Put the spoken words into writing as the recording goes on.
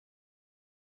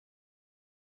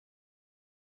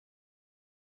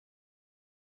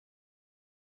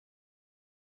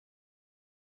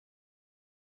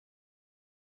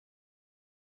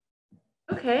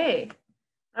Okay.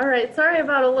 All right. Sorry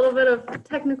about a little bit of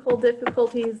technical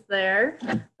difficulties there,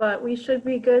 but we should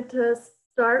be good to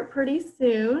start pretty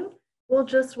soon. We'll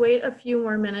just wait a few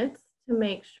more minutes to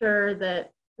make sure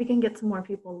that we can get some more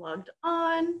people logged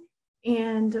on.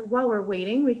 And while we're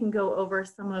waiting, we can go over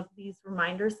some of these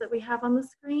reminders that we have on the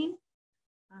screen.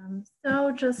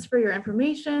 So just for your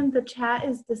information, the chat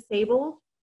is disabled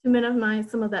to minimize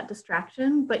some of that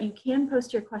distraction, but you can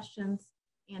post your questions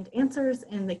and answers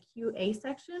in the QA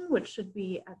section, which should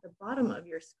be at the bottom of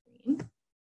your screen.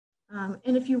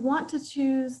 And if you want to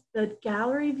choose the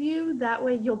gallery view, that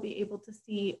way you'll be able to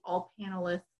see all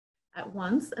panelists at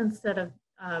once instead of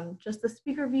just the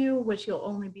speaker view, which you'll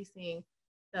only be seeing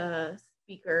the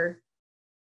speaker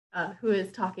who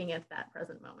is talking at that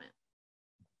present moment.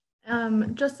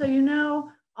 Just so you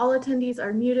know, all attendees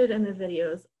are muted and the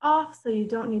video is off, so you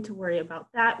don't need to worry about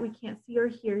that. We can't see or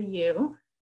hear you.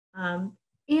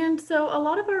 And so a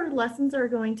lot of our lessons are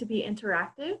going to be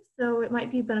interactive, so it might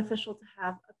be beneficial to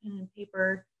have a pen and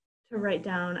paper to write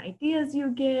down ideas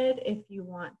you get if you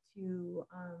want to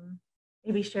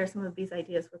maybe share some of these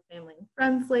ideas with family and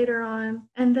friends later on.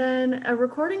 And then a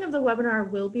recording of the webinar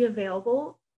will be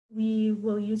available. We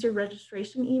will use your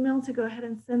registration email to go ahead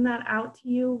and send that out to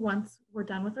you once we're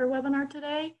done with our webinar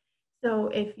today. So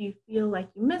if you feel like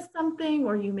you missed something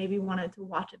or you maybe wanted to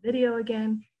watch a video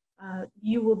again,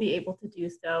 you will be able to do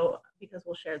so because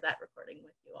we'll share that recording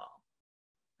with you all.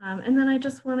 And then I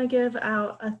just want to give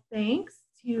out a thanks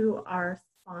to our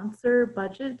sponsor,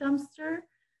 Budget Dumpster.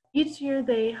 Each year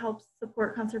they help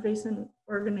support conservation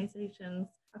organizations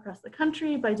across the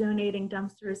country by donating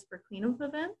dumpsters for cleanup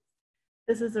events.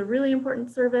 This is a really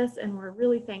important service and we're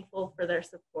really thankful for their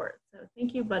support. So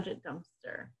thank you, Budget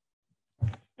Dumpster.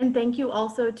 And thank you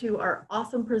also to our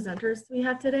awesome presenters we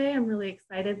have today. I'm really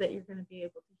excited that you're going to be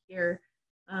able to hear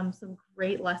some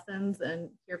great lessons and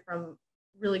hear from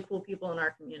really cool people in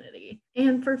our community.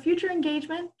 And for future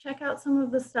engagement, check out some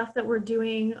of the stuff that we're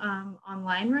doing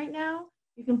online right now.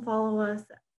 You can follow us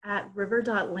at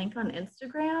river.link on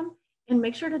Instagram. And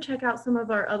make sure to check out some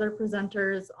of our other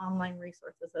presenters' online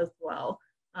resources as well.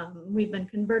 We've been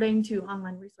converting to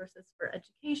online resources for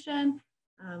education,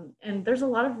 and there's a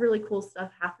lot of really cool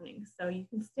stuff happening. So you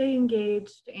can stay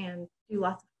engaged and do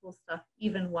lots of cool stuff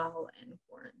even while in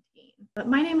quarantine. But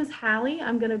my name is Hallie.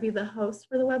 I'm going to be the host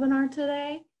for the webinar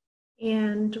today,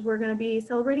 and we're going to be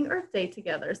celebrating Earth Day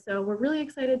together. So we're really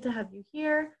excited to have you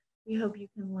here. We hope you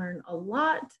can learn a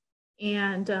lot.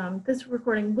 And this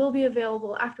recording will be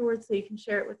available afterwards so you can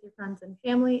share it with your friends and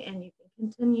family and you can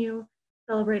continue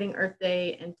celebrating Earth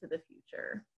Day into the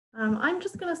future. I'm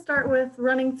just going to start with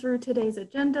running through today's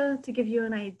agenda to give you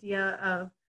an idea of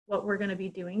what we're going to be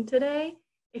doing today.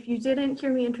 If you didn't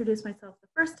hear me introduce myself the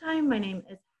first time, my name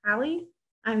is Hallie.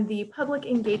 I'm the Public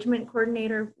Engagement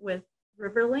Coordinator with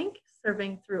RiverLink,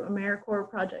 serving through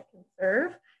AmeriCorps Project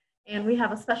Conserve. And we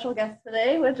have a special guest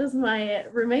today, which is my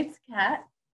roommate's cat.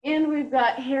 And we've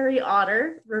got Harry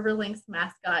Otter, RiverLink's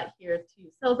mascot, here to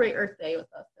celebrate Earth Day with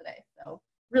us today. So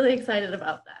really excited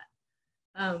about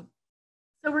that.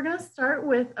 So we're going to start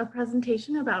with a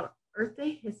presentation about Earth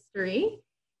Day history.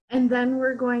 And then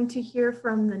we're going to hear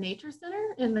from the Nature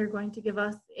Center, and they're going to give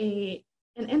us an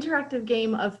interactive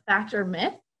game of fact or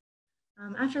myth.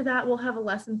 After that, we'll have a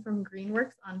lesson from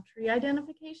GreenWorks on tree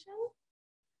identification,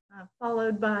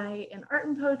 followed by an art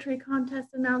and poetry contest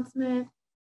announcement,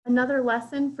 another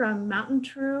lesson from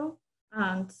MountainTrue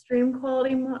on stream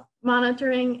quality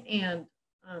monitoring, and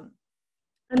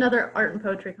another art and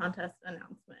poetry contest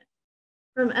announcement.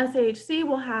 From SAHC,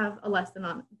 we'll have a lesson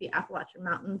on the Appalachian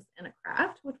Mountains and a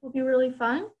craft, which will be really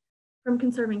fun. From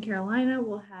Conserving Carolina,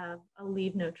 we'll have a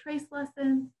Leave No Trace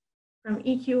lesson. From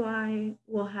EQI,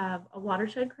 we'll have a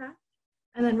Watershed craft.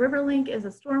 And then RiverLink is a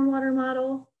stormwater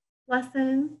model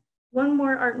lesson, one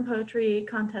more art and poetry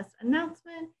contest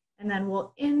announcement, and then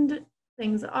we'll end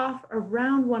things off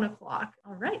around 1 o'clock.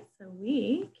 All right, so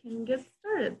we can get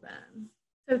started then.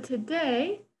 So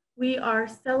today we are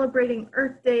celebrating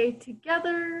Earth Day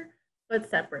together, but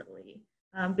separately.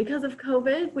 Because of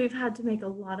COVID, we've had to make a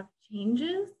lot of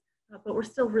changes, but we're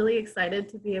still really excited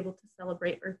to be able to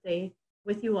celebrate Earth Day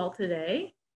with you all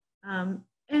today.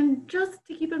 And just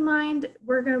to keep in mind,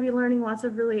 we're going to be learning lots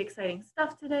of really exciting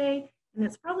stuff today, and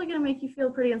it's probably going to make you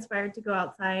feel pretty inspired to go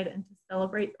outside and to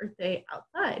celebrate Earth Day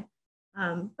outside.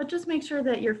 But just make sure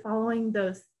that you're following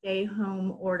those stay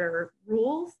home order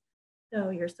rules. So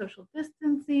you're social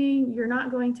distancing, you're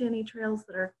not going to any trails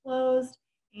that are closed,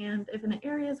 and if an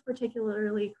area is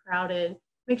particularly crowded,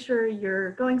 make sure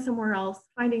you're going somewhere else,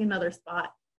 finding another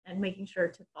spot, and making sure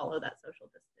to follow that social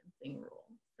distancing rule.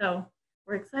 So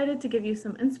we're excited to give you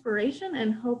some inspiration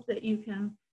and hope that you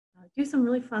can do some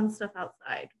really fun stuff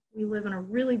outside. We live in a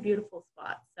really beautiful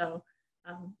spot, so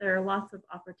there are lots of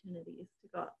opportunities to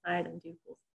go outside and do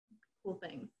cool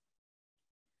things.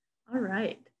 All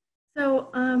right, so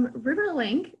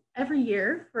RiverLink every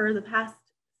year for the past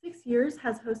 6 years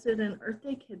has hosted an Earth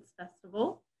Day Kids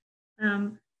Festival.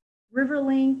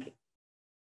 RiverLink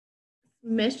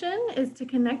mission is to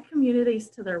connect communities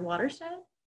to their watershed.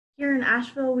 Here in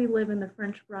Asheville, we live in the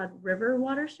French Broad River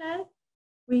watershed.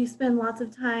 We spend lots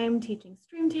of time teaching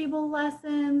stream table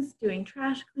lessons, doing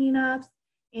trash cleanups,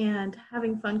 and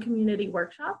having fun community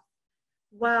workshops.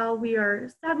 While we are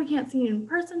sad we can't see you in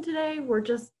person today, we're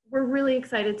really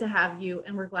excited to have you,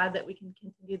 and we're glad that we can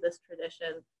continue this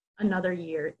tradition another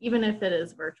year, even if it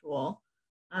is virtual.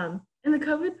 And the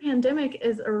COVID pandemic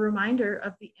is a reminder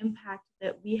of the impact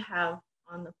that we have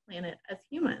on the planet as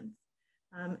humans.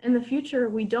 In the future,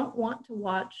 we don't want to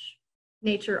watch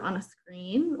nature on a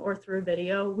screen or through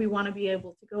video. We want to be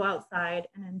able to go outside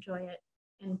and enjoy it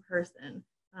in person.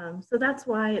 So that's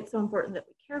why it's so important that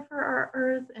we care for our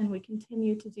Earth and we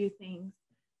continue to do things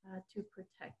to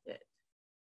protect it.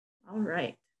 All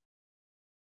right.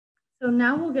 So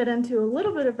now we'll get into a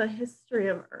little bit of a history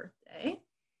of Earth Day.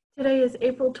 Today is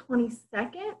April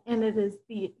 22nd, and it is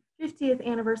the 50th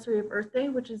anniversary of Earth Day,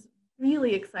 which is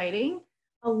really exciting.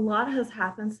 A lot has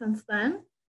happened since then.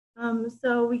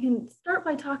 So we can start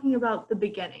by talking about the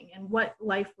beginning and what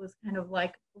life was kind of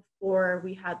like before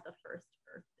we had the first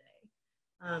Earth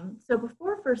Day. So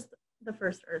before the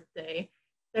first Earth Day,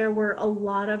 there were a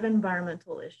lot of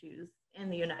environmental issues in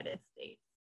the United States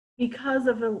because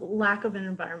of a lack of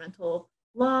environmental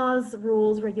laws,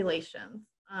 rules, regulations.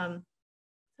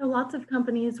 So lots of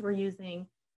companies were using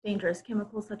dangerous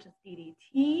chemicals such as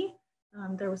DDT.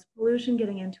 There was pollution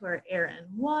getting into our air and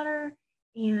water,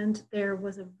 and there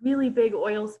was a really big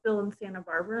oil spill in Santa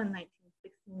Barbara in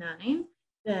 1969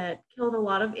 that killed a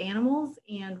lot of animals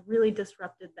and really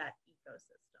disrupted that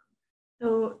ecosystem.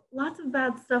 So lots of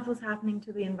bad stuff was happening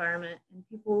to the environment, and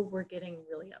people were getting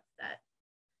really upset.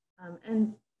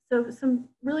 And so some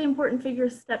really important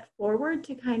figures stepped forward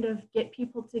to kind of get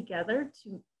people together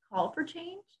to call for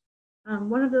change.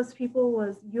 One of those people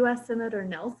was US Senator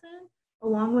Nelson,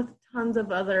 along with tons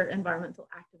of other environmental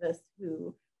activists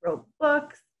who wrote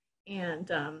books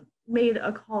and made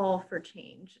a call for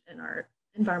change in our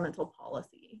environmental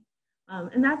policy.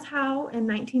 And that's how in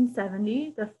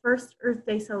 1970, the first Earth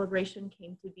Day celebration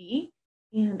came to be.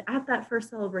 And at that first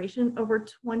celebration, over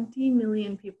 20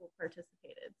 million people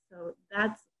participated. So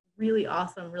that's really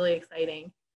awesome, really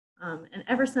exciting. And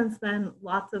ever since then,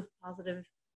 lots of positive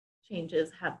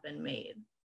changes have been made.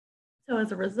 So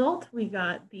as a result, we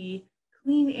got the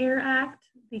Clean Air Act,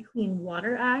 the Clean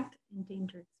Water Act,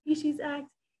 Endangered Species Act,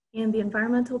 and the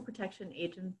Environmental Protection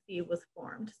Agency was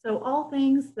formed. So all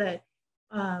things that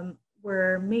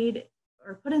were made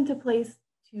or put into place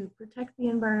to protect the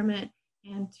environment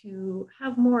and to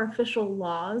have more official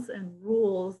laws and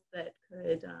rules that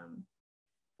could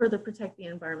further protect the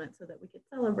environment so that we could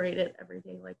celebrate it every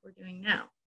day like we're doing now.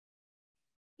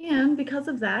 And because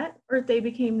of that, Earth Day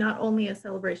became not only a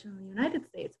celebration in the United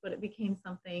States, but it became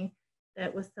something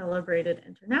that was celebrated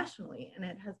internationally, and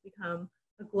it has become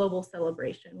a global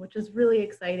celebration, which is really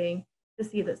exciting to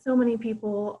see that so many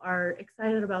people are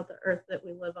excited about the Earth that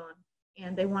we live on,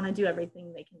 and they want to do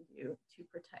everything they can do to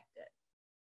protect it.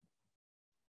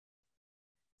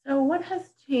 So what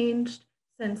has changed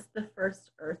since the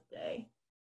first Earth Day?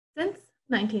 Since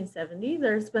 1970,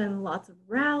 there's been lots of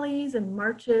rallies and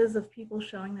marches of people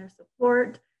showing their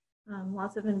support.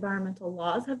 Lots of environmental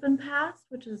laws have been passed,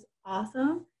 which is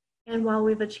awesome. And while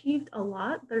we've achieved a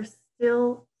lot, there's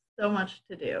still so much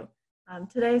to do.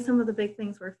 Today, some of the big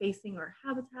things we're facing are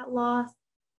habitat loss,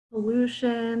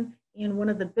 pollution, and one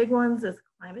of the big ones is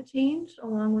climate change,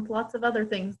 along with lots of other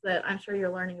things that I'm sure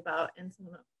you're learning about in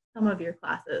some of your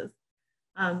classes.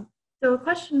 So a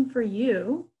question for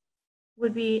you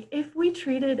would be, if we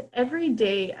treated every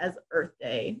day as Earth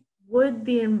Day, would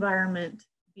the environment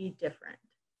be different?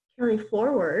 Carry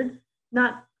forward,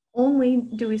 not only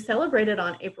do we celebrate it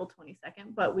on April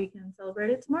 22nd, but we can celebrate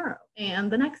it tomorrow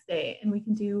and the next day, and we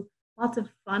can do lots of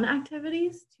fun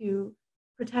activities to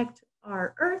protect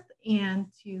our Earth and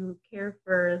to care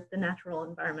for the natural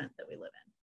environment that we live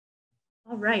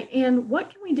in. All right, and what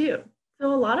can we do?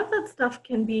 So a lot of that stuff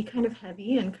can be kind of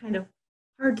heavy and kind of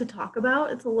hard to talk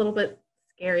about. It's a little bit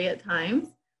scary at times,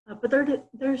 but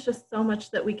there's just so much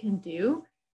that we can do,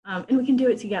 and we can do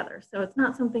it together. So it's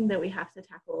not something that we have to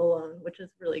tackle alone, which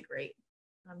is really great.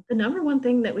 The number one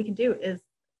thing that we can do is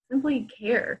simply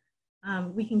care.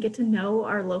 We can get to know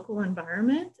our local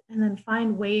environment and then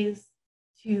find ways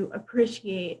to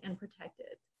appreciate and protect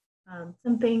it.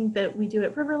 Something that we do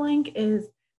at RiverLink is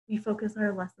we focus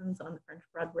our lessons on the French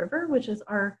Broad River, which is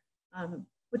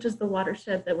the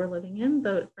watershed that we're living in,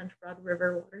 the French Broad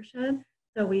River watershed.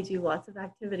 So we do lots of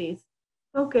activities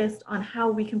focused on how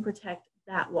we can protect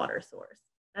that water source.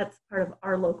 That's part of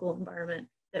our local environment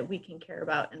that we can care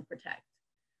about and protect.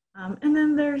 And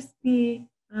then there's the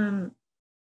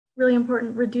really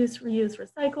important reduce, reuse,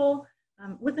 recycle,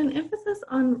 with an emphasis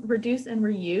on reduce and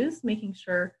reuse, making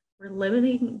sure we're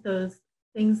limiting those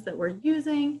things that we're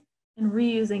using and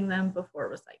reusing them before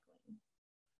recycling.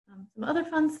 Some other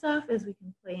fun stuff is we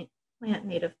can plant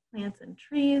native plants and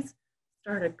trees,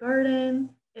 start a garden.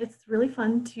 It's really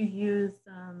fun to use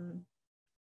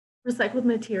recycled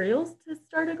materials to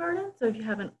start a garden. So if you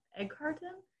have an egg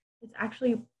carton, it's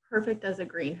actually perfect as a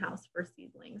greenhouse for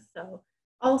seedlings. So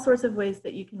all sorts of ways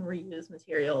that you can reuse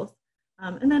materials.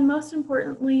 And then most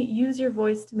importantly, use your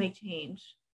voice to make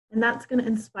change. And that's going to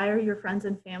inspire your friends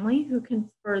and family who can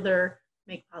further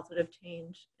make positive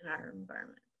change in our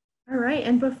environment. All right,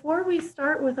 and before we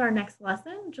start with our next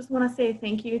lesson, just want to say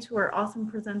thank you to our awesome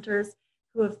presenters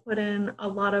who have put in a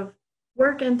lot of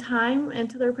work and time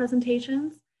into their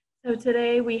presentations. So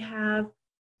today we have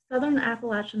Southern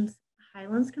Appalachian's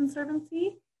Highlands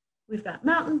Conservancy. We've got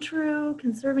MountainTrue,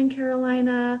 Conserving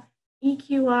Carolina,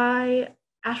 EQI,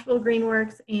 Asheville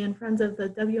GreenWorks, and Friends of the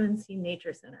WNC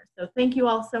Nature Center. So thank you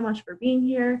all so much for being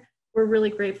here. We're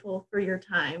really grateful for your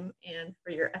time and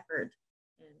for your effort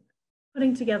in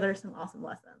putting together some awesome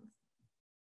lessons.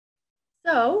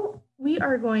 So we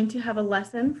are going to have a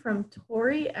lesson from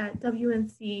Tori at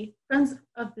WNC, Friends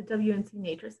of the WNC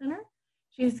Nature Center.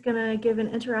 She's gonna give an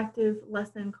interactive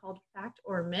lesson called Fact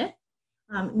or Myth.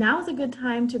 Now is a good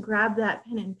time to grab that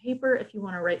pen and paper if you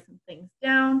wanna write some things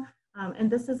down. And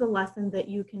this is a lesson that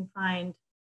you can find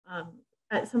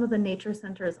at some of the Nature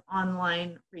Center's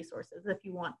online resources if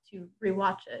you want to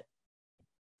rewatch it.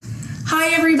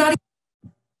 Hi, everybody.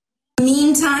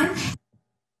 Meantime.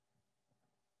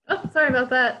 Oh, sorry about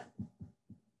that.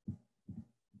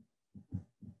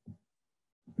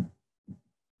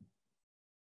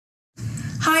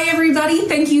 Hi, everybody.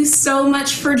 Thank you so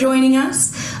much for joining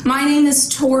us. My name is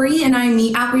Tori, and I'm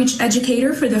the outreach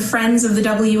educator for the Friends of the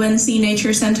WNC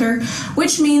Nature Center,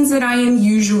 which means that I am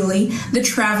usually the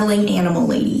traveling animal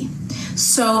lady.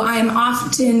 So I'm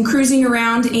often cruising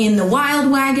around in the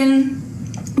wild wagon,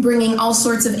 bringing all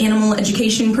sorts of animal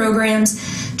education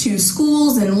programs to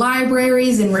schools and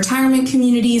libraries and retirement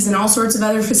communities and all sorts of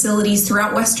other facilities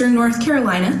throughout Western North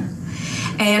Carolina.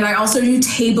 And I also do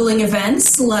tabling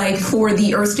events like for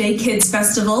the Earth Day Kids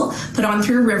Festival put on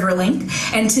through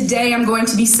RiverLink. And today I'm going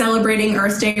to be celebrating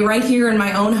Earth Day right here in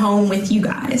my own home with you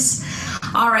guys.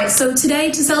 All right, so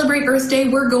today to celebrate Earth Day,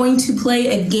 we're going to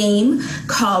play a game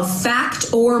called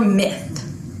Fact or Myth.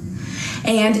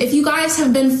 And if you guys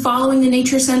have been following the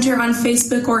Nature Center on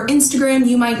Facebook or Instagram,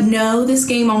 you might know this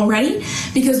game already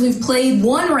because we've played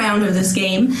one round of this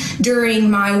game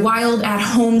during my Wild at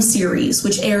Home series,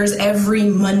 which airs every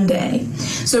Monday.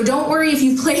 So don't worry if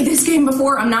you've played this game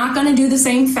before. I'm not going to do the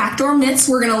same fact or myths.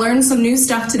 We're going to learn some new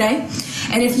stuff today.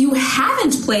 And if you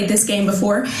haven't played this game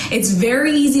before, it's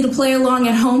very easy to play along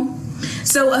at home.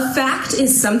 So a fact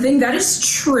is something that is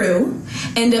true,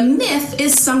 and a myth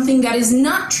is something that is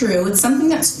not true. It's something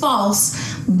that's false,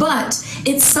 but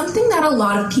it's something that a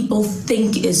lot of people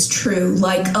think is true,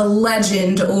 like a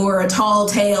legend or a tall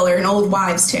tale or an old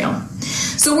wives' tale.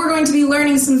 So we're going to be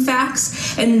learning some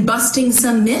facts and busting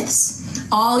some myths.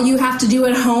 All you have to do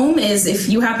at home is, if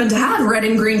you happen to have red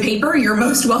and green paper, you're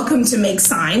most welcome to make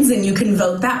signs and you can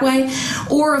vote that way.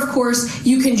 Or, of course,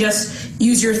 you can just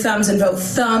use your thumbs and vote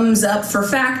thumbs up for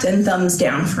fact and thumbs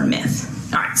down for myth.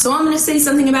 All right, so I'm going to say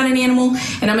something about an animal,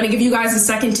 and I'm going to give you guys a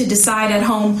second to decide at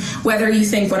home whether you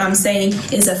think what I'm saying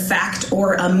is a fact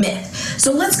or a myth.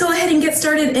 So let's go ahead and get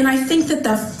started, and I think that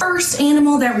the first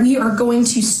animal that we are going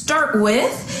to start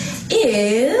with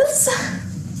is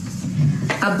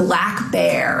a black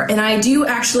bear. And I do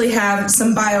actually have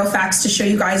some biofacts to show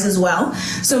you guys as well.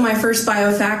 So my first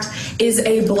biofact is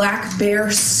a black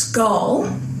bear skull.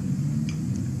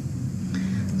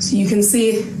 So you can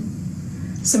see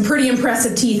some pretty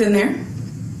impressive teeth in there.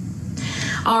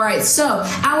 All right, so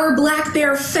our black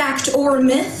bear fact or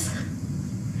myth.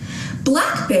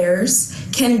 Black bears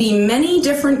can be many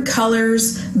different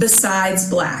colors besides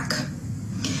black.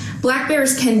 Black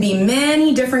bears can be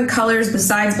many different colors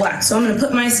besides black. So I'm going to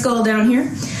put my skull down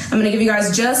here. I'm going to give you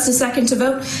guys just a second to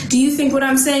vote. Do you think what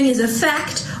I'm saying is a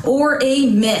fact or a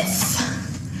myth?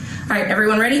 All right,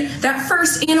 everyone ready? That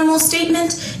first animal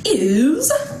statement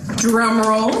is, drum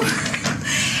roll,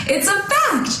 It's a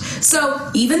fact. So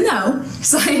even though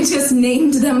scientists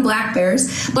named them black bears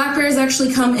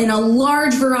actually come in a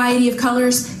large variety of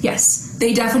colors. Yes,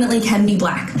 they definitely can be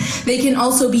black. They can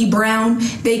also be brown,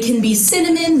 they can be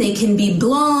cinnamon, they can be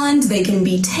blonde, they can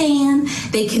be tan,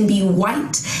 they can be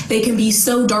white, they can be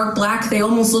so dark black they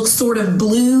almost look sort of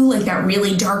blue, like that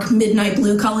really dark midnight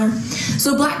blue color.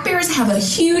 So black bears have a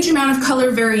huge amount of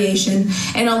color variation,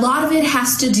 and a lot of it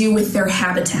has to do with their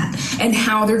habitat and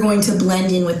how they're going to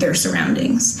blend in with their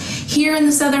surroundings. Here in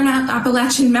the southern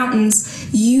Appalachian Mountains,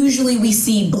 usually we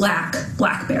see black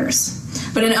bears.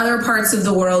 But in other parts of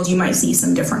the world, you might see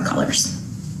some different colors.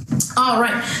 All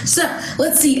right, so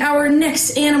let's see. Our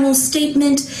next animal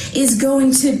statement is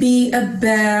going to be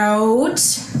about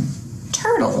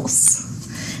turtles.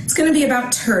 It's going to be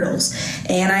about turtles.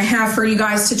 And I have for you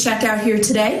guys to check out here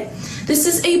today. This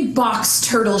is a box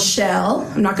turtle shell.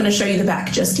 I'm not going to show you the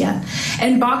back just yet.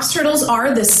 And box turtles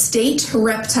are the state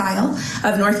reptile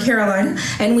of North Carolina.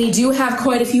 And we do have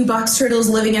quite a few box turtles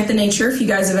living at the nature, if you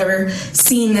guys have ever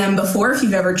seen them before, if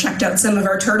you've ever checked out some of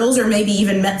our turtles or maybe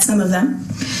even met some of them.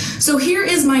 So here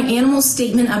is my animal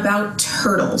statement about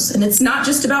turtles. And it's not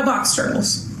just about box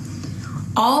turtles.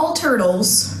 All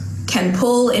turtles can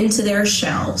pull into their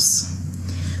shells.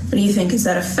 What do you think? Is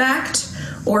that a fact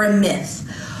or a myth?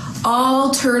 All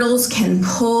turtles can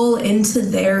pull into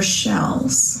their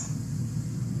shells.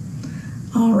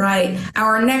 All right,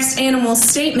 our next animal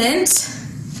statement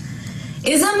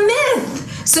is a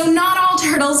myth. So not all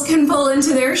turtles can pull into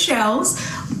their shells.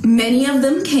 Many of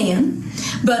them can.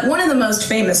 But one of the most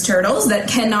famous turtles that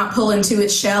cannot pull into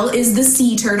its shell is the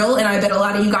sea turtle, and I bet a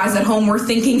lot of you guys at home were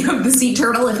thinking of the sea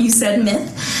turtle if you said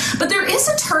myth. But there is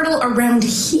a turtle around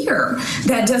here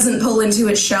that doesn't pull into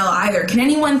its shell either. Can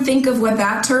anyone think of what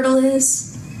that turtle is?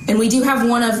 And we do have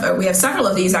we have several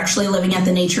of these actually living at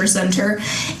the Nature Center.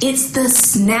 It's the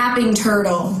snapping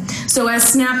turtle. So as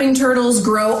snapping turtles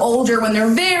grow older, when they're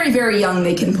very, very young,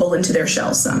 they can pull into their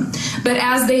shells some. But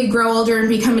as they grow older and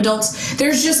become adults,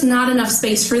 there's just not enough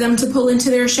space for them to pull into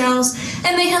their shells,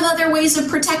 and they have other ways of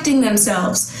protecting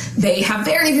themselves. They have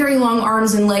very, very long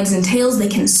arms and legs and tails. They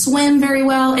can swim very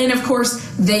well, and of course,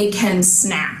 they can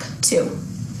snap too.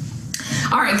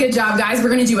 All right, good job, guys. We're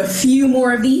going to do a few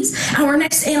more of these. Our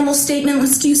next animal statement,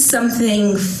 let's do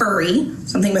something furry,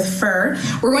 something with fur.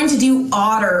 We're going to do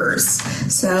otters.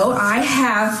 So I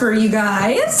have for you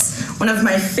guys, one of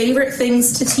my favorite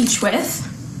things to teach with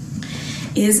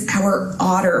is our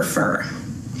otter fur.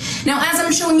 Now, as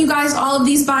I'm showing you guys all of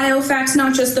these bio facts,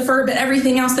 not just the fur, but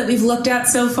everything else that we've looked at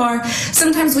so far,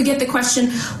 sometimes we get the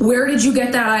question, where did you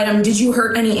get that item? Did you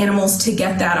hurt any animals to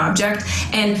get that object?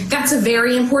 And that's a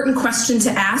very important question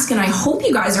to ask, and I hope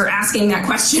you guys are asking that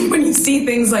question when you see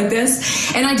things like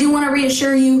this. And I do want to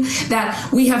reassure you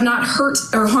that we have not hurt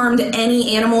or harmed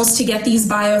any animals to get these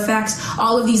bio facts.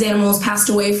 All of these animals passed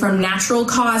away from natural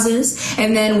causes,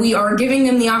 and then we are giving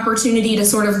them the opportunity to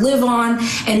sort of live on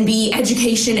and be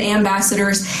education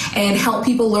ambassadors and help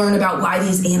people learn about why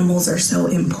these animals are so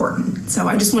important. So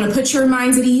I just want to put your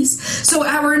minds at ease. So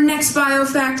our next bio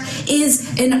fact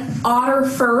is an otter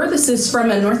fur. This is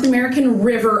from a North American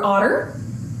river otter.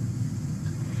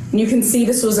 And you can see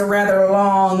this was a rather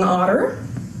long otter.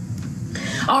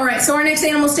 All right, so our next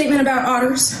animal statement about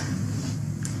otters.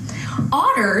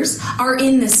 Otters are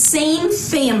in the same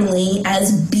family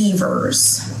as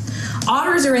beavers.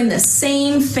 Otters are in the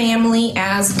same family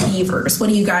as beavers. What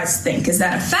do you guys think? Is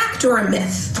that a fact or a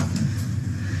myth?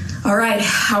 All right,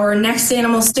 our next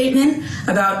animal statement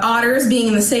about otters being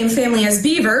in the same family as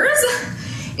beavers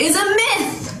is a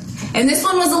myth. And this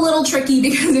one was a little tricky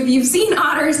because if you've seen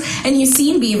otters and you've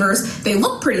seen beavers, they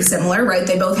look pretty similar, right?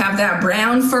 They both have that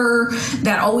brown fur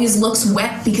that always looks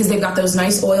wet because they've got those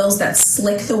nice oils that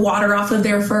slick the water off of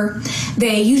their fur.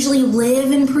 They usually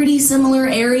live in pretty similar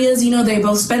areas. You know, they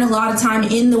both spend a lot of time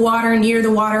in the water, near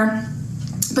the water,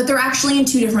 but they're actually in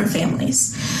two different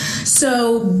families.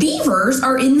 So beavers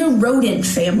are in the rodent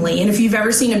family, and if you've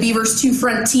ever seen a beaver's two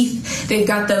front teeth, they've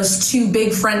got those two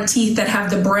big front teeth that have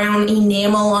the brown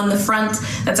enamel on the front.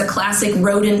 That's a classic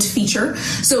rodent feature.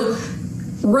 So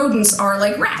rodents are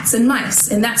like rats and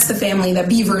mice, and that's the family that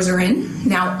beavers are in.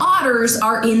 Now, otters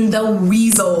are in the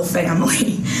weasel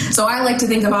family. So I like to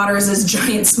think of otters as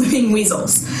giant swimming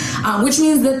weasels, which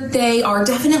means that they are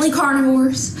definitely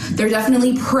carnivores, they're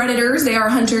definitely predators, they are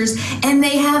hunters, and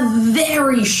they have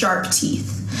very sharp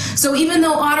teeth. So even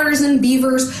though otters and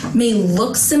beavers may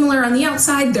look similar on the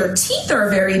outside, their teeth are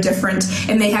very different,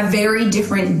 and they have very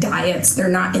different diets. They're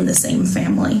not in the same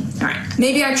family. All right,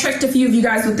 maybe I tricked a few of you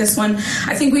guys with this one.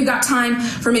 I think we've got time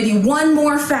for maybe one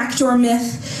more fact or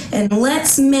myth, and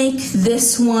let's make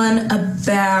this one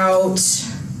about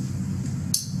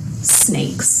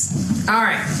snakes. All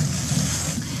right.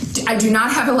 I do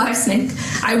not have a live snake.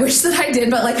 I wish that I did,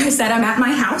 but like I said, I'm at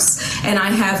my house and I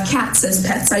have cats as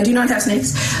pets. I do not have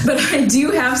snakes, but I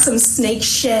do have some snake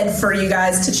shed for you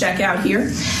guys to check out here.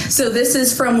 So this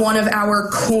is from one of our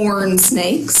corn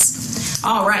snakes.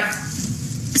 All right.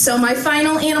 So my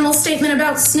final animal statement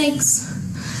about snakes.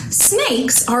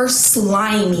 Snakes are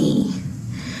slimy.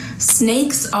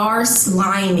 Snakes are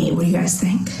slimy. What do you guys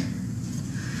think?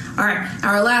 All right,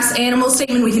 our last animal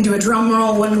statement, we can do a drum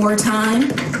roll one more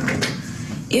time,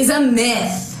 is a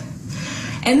myth.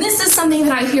 And this is something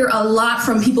that I hear a lot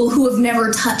from people who have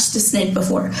never touched a snake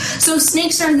before. So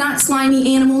snakes are not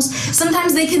slimy animals.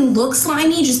 Sometimes they can look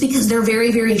slimy just because they're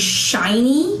very, very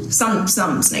shiny. Some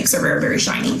snakes are very, very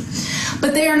shiny.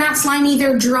 But they are not slimy,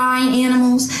 they're dry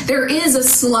animals. There is a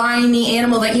slimy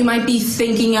animal that you might be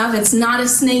thinking of. It's not a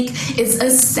snake, it's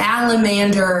a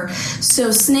salamander.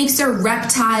 So snakes are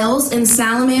reptiles and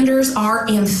salamanders are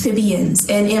amphibians.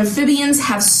 And amphibians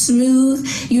have smooth,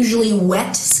 usually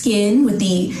wet skin with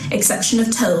the exception of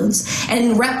toads.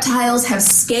 And reptiles have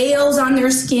scales on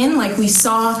their skin like we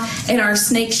saw in our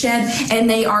snake shed, and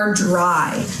they are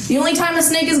dry. The only time a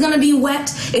snake is going to be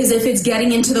wet is if it's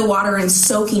getting into the water and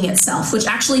soaking itself, which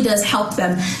actually does help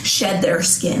them shed their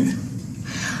skin.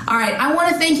 All right, I want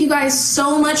to thank you guys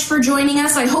so much for joining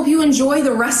us. I hope you enjoy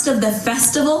the rest of the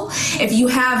festival. If you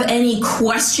have any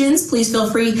questions, please feel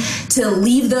free to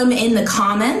leave them in the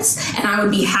comments, and I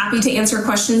would be happy to answer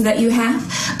questions that you have.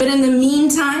 But in the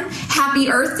meantime, happy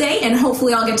Earth Day, and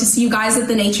hopefully I'll get to see you guys at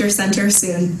the Nature Center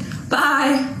soon.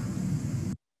 Bye.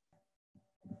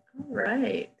 All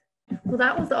right. Well,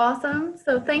 that was awesome.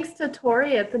 So thanks to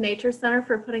Tori at the Nature Center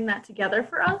for putting that together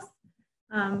for us.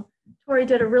 Tori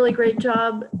did a really great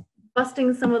job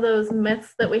busting some of those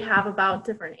myths that we have about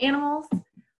different animals.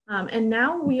 And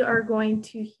now we are going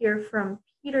to hear from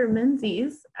Peter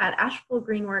Menzies at Asheville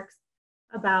GreenWorks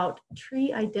about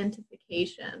tree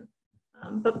identification.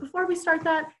 But before we start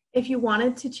that, if you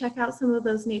wanted to check out some of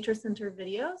those Nature Center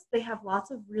videos, they have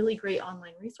lots of really great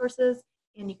online resources,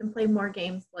 and you can play more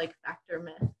games like Fact or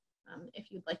Myth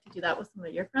if you'd like to do that with some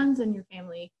of your friends and your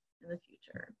family in the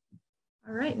future.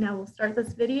 All right, now we'll start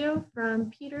this video from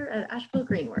Peter at Asheville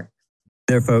GreenWorks.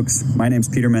 Hey there, folks. My name's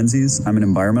Peter Menzies. I'm an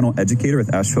environmental educator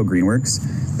with Asheville GreenWorks.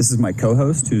 This is my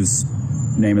co-host, whose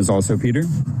name is also Peter.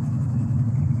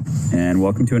 And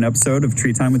welcome to an episode of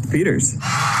Tree Time with the Peters.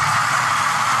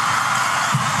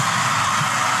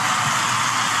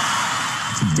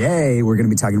 Today, we're going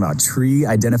to be talking about tree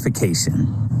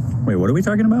identification. Wait, what are we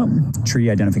talking about?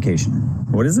 Tree identification.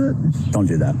 What is it? Don't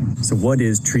do that. So what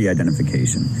is tree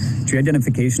identification? Tree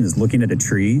identification is looking at a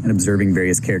tree and observing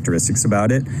various characteristics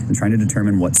about it and trying to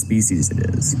determine what species it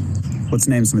is. Let's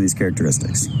name some of these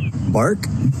characteristics. Bark,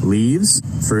 leaves,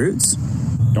 fruits.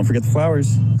 Don't forget the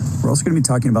flowers. We're also going to be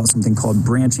talking about something called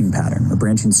branching pattern, or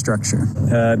branching structure.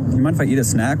 You mind if I eat a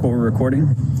snack while we're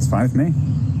recording? It's fine with me.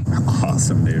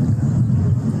 Awesome, dude.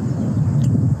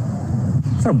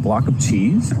 Is that a block of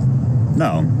cheese?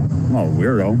 No. Oh,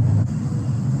 weirdo.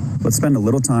 Let's spend a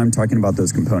little time talking about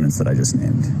those components that I just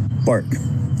named. Bark.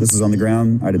 This is on the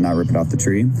ground. I did not rip it off the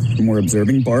tree. When we're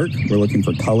observing bark, we're looking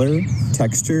for color,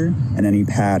 texture, and any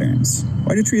patterns.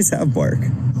 Why do trees have bark?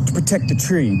 To protect the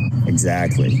tree.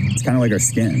 Exactly. It's kind of like our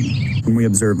skin. When we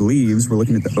observe leaves, we're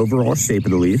looking at the overall shape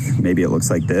of the leaf. Maybe it looks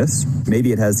like this.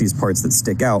 Maybe it has these parts that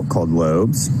stick out called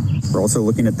lobes. We're also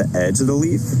looking at the edge of the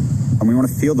leaf, and we want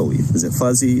to feel the leaf. Is it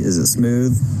fuzzy? Is it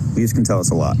smooth? Leaves can tell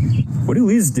us a lot. What do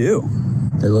leaves do?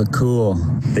 They look cool.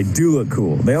 They do look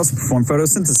cool. They also perform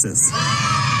photosynthesis.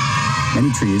 Many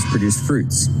trees produce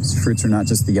fruits. Fruits are not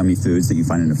just the yummy foods that you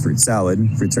find in a fruit salad.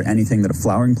 Fruits are anything that a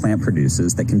flowering plant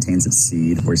produces that contains its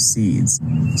seed or seeds.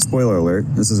 Spoiler alert,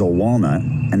 this is a walnut,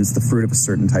 and it's the fruit of a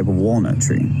certain type of walnut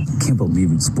tree. Can't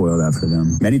believe you'd spoil that for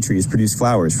them. Many trees produce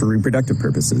flowers for reproductive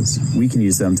purposes. We can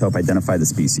use them to help identify the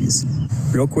species.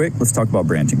 Real quick, let's talk about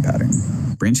branching pattern.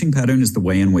 Branching pattern is the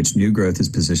way in which new growth is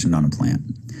positioned on a plant.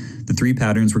 The three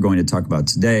patterns we're going to talk about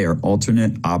today are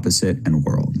alternate, opposite, and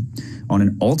whorl. On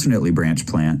an alternately branched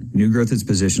plant, new growth is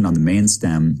positioned on the main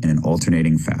stem in an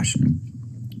alternating fashion.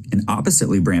 An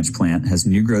oppositely branched plant has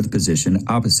new growth positioned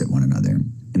opposite one another.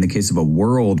 In the case of a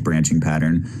whorled branching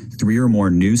pattern, 3 or more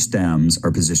new stems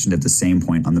are positioned at the same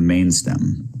point on the main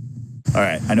stem. All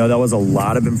right, I know that was a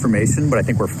lot of information, but I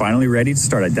think we're finally ready to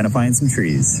start identifying some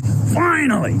trees.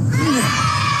 Finally!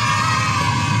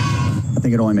 I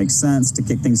think it only makes sense to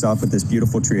kick things off with this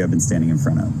beautiful tree I've been standing in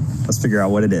front of. Let's figure out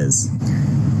what it is.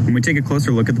 When we take a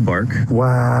closer look at the bark,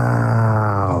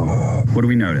 wow! What do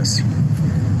we notice?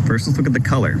 First, let's look at the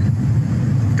color.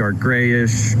 dark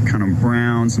grayish, kind of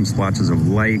brown, some splotches of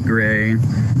light gray.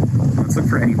 Let's look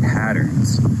for any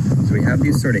patterns. So we have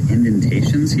these sort of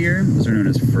indentations here. Those are known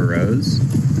as furrows.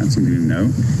 That's something to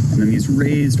note. And then these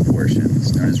raised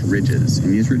portions known as ridges.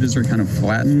 And these ridges are kind of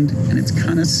flattened and it's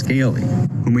kind of scaly.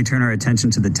 When we turn our attention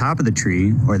to the top of the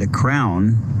tree, or the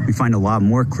crown, we find a lot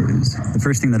more clues. The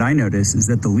first thing that I notice is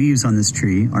that the leaves on this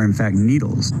tree are in fact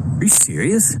needles. Are you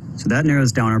serious? So that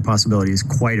narrows down our possibilities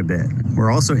quite a bit.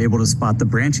 We're also able to spot the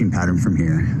branching pattern from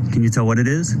here. Can you tell what it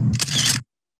is?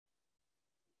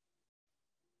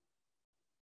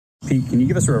 Pete, can you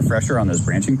give us a refresher on those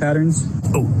branching patterns?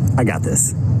 Oh, I got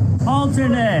this.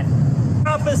 Alternate,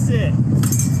 opposite,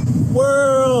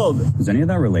 world. Is any of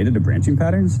that related to branching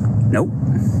patterns? Nope.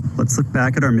 Let's look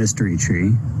back at our mystery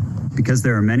tree. Because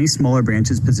there are many smaller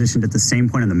branches positioned at the same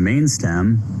point on the main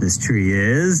stem, this tree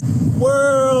is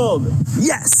world.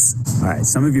 Yes. All right,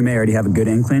 some of you may already have a good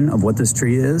inkling of what this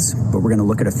tree is, but we're going to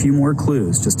look at a few more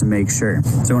clues just to make sure.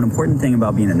 So an important thing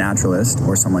about being a naturalist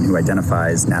or someone who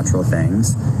identifies natural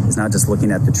things is not just looking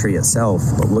at the tree itself,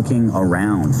 but looking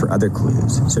around for other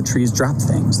clues. So trees drop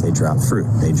things. They drop fruit,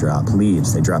 they drop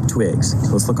leaves, they drop twigs.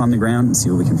 So let's look on the ground and see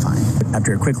what we can find.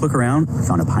 After a quick look around, I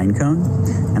found a pine cone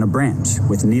and a branch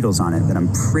with needles on it that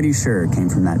I'm pretty sure came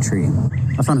from that tree.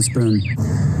 I found a spoon.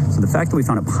 So the fact that we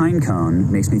found a pine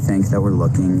cone makes me think that we're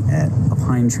looking at a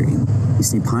pine tree. You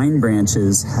see, pine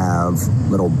branches have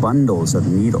little bundles of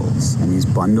needles, and these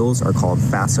bundles are called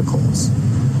fascicles.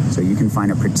 So you can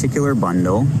find a particular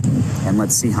bundle, and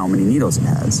let's see how many needles it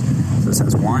has. So it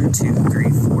says 1, 2, 3,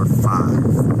 4,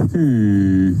 5.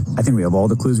 I think we have all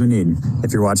the clues we need.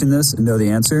 If you're watching this and know the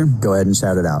answer, go ahead and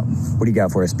shout it out. What do you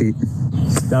got for us, Pete?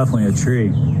 Definitely a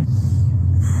tree.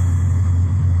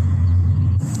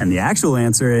 And the actual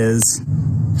answer is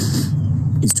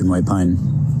eastern white pine.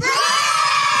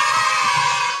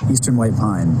 Eastern white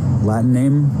pine, Latin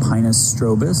name Pinus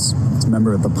strobus. It's a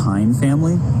member of the pine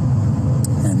family.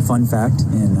 And fun fact,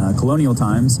 in colonial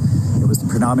times, it was the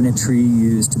predominant tree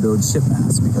used to build ship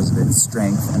masts because of its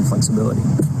strength and flexibility.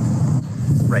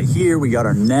 Right here, we got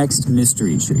our next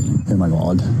mystery tree. Oh my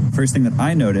God. First thing that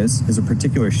I notice is a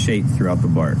particular shape throughout the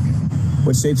bark.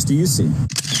 What shapes do you see?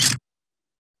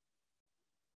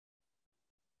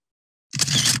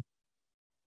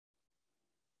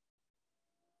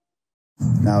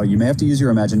 Now, you may have to use your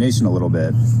imagination a little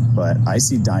bit, but I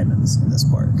see diamonds in this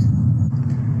bark.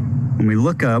 When we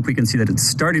look up, we can see that it's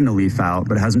starting to leaf out,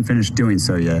 but it hasn't finished doing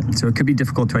so yet. So it could be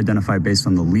difficult to identify based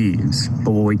on the leaves.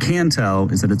 But what we can tell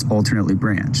is that it's alternately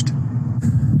branched.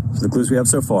 So the clues we have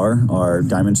so far are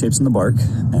diamond shapes in the bark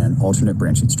and alternate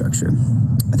branching structure.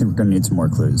 I think we're going to need some more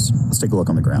clues. Let's take a look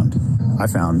on the ground. I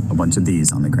found a bunch of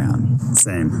these on the ground.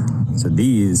 Same. So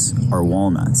these are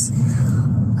walnuts.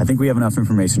 I think we have enough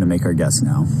information to make our guess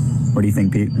now. What do you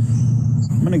think, Pete?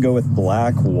 I'm going to go with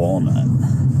black walnut.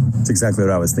 That's exactly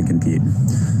what I was thinking, Pete.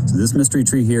 So this mystery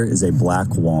tree here is a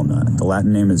black walnut. The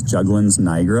Latin name is Juglans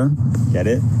nigra. Get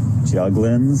it?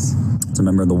 Juglans. It's a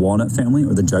member of the walnut family,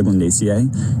 or the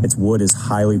Juglandaceae. Its wood is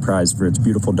highly prized for its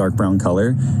beautiful dark brown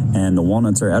color, and the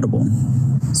walnuts are edible.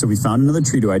 So we found another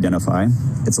tree to identify.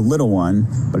 It's a little one,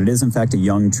 but it is in fact a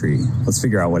young tree. Let's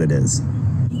figure out what it is.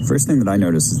 First thing that I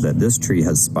notice is that this tree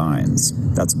has spines.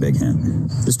 That's a big hint.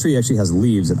 This tree actually has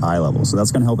leaves at eye level, so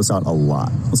that's going to help us out a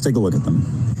lot. Let's take a look at them.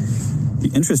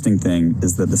 The interesting thing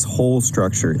is that this whole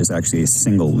structure is actually a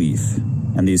single leaf,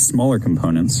 and these smaller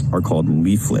components are called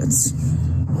leaflets.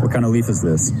 What kind of leaf is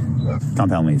this?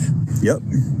 Compound leaf. Yep.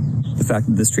 The fact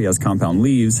that this tree has compound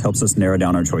leaves helps us narrow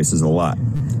down our choices a lot.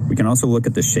 We can also look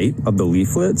at the shape of the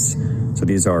leaflets. So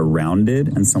these are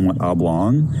rounded and somewhat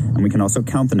oblong, and we can also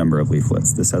count the number of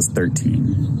leaflets. This has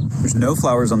 13. There's no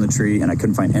flowers on the tree, and I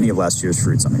couldn't find any of last year's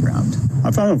fruits on the ground.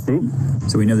 I found a fruit.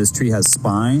 So we know this tree has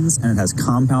spines, and it has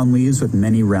compound leaves with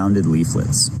many rounded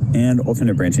leaflets, and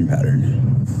alternate branching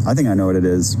pattern. I think I know what it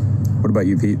is. What about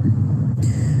you, Pete?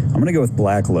 I'm gonna go with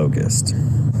black locust.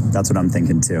 That's what I'm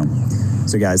thinking too.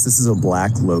 So guys, this is a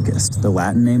black locust. The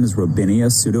Latin name is Robinia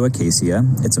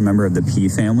pseudoacacia. It's a member of the pea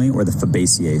family, or the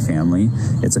Fabaceae family.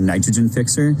 It's a nitrogen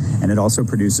fixer, and it also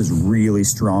produces really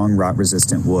strong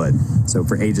rot-resistant wood. So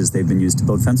for ages, they've been used to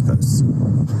build fence posts.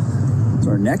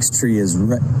 So our next tree is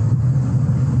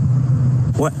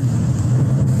what?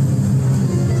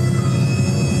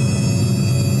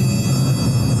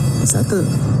 Is that the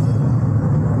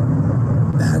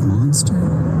bag monster?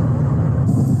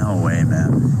 No way,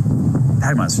 man.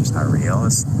 Bag monster's not real.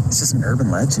 It's just an urban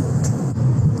legend.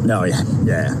 No,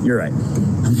 yeah, you're right.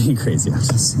 I'm being crazy.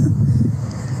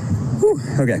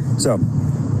 Okay, so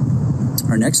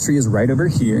our next tree is right over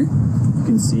here. You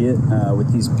can see it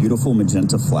with these beautiful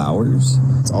magenta flowers.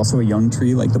 It's also a young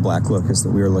tree like the black locust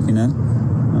that we were looking at.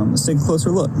 Let's take a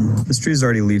closer look. This tree is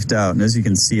already leafed out, and as you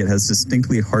can see, it has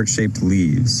distinctly heart-shaped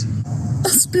leaves.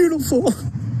 That's beautiful.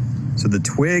 So the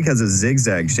twig has a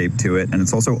zigzag shape to it, and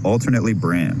it's also alternately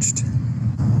branched.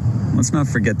 Let's not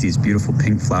forget these beautiful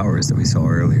pink flowers that we saw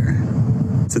earlier.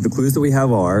 So the clues that we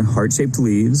have are heart-shaped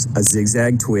leaves, a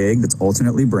zigzag twig that's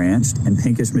alternately branched, and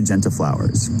pinkish magenta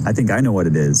flowers. I think I know what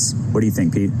it is. What do you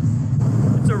think, Pete?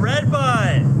 It's a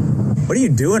redbud. What are you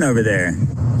doing over there?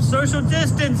 Social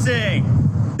distancing.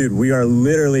 Dude, we are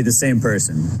literally the same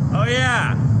person. Oh,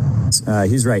 yeah.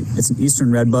 He's right. It's an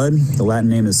eastern redbud. The Latin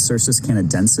name is Cercis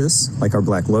canadensis. Like our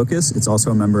black locust, it's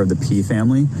also a member of the pea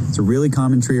family. It's a really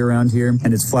common tree around here,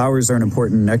 and its flowers are an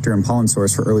important nectar and pollen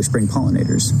source for early spring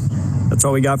pollinators. That's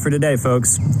all we got for today,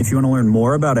 folks. If you want to learn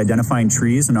more about identifying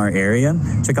trees in our area,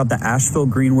 check out the Asheville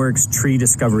GreenWorks Tree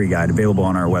Discovery Guide available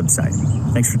on our website.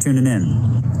 Thanks for tuning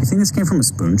in. You think this came from a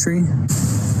spoon tree?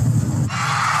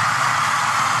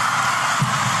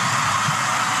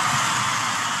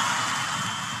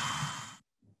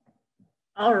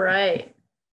 All right.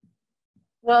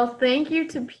 Well, thank you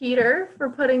to Peter for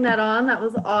putting that on. That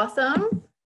was awesome.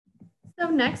 So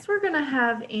next we're going to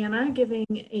have Anna giving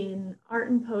an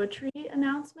art and poetry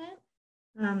announcement.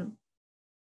 Anna,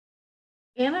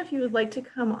 if you would like to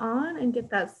come on and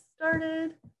get that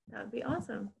started, that would be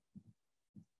awesome.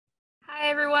 Hi,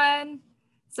 everyone.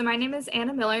 So my name is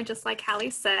Anna Miller, just like Hallie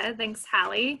said. Thanks,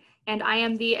 Hallie. And I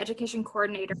am the education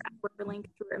coordinator at RiverLink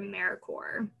through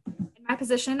AmeriCorps. In my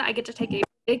position, I get to take a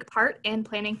big part in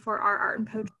planning for our art and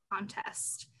poetry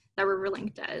contest that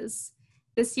RiverLink does.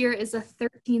 This year is the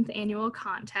 13th annual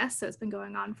contest, so it's been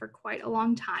going on for quite a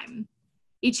long time.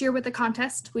 Each year with the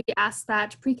contest, we ask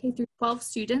that pre-K through 12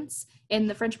 students in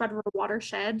the French Broad River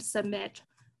Watershed submit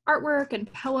artwork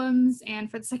and poems, and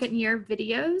for the second year,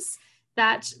 videos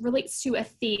that relates to a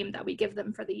theme that we give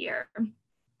them for the year.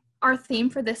 Our theme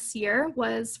for this year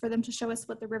was for them to show us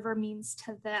what the river means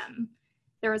to them.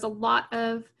 There was a lot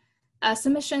of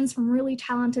submissions from really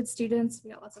talented students.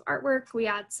 We got lots of artwork. We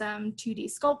had some 2D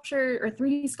sculpture or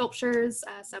 3D sculptures,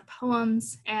 some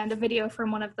poems, and a video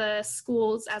from one of the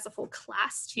schools as a full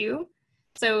class too.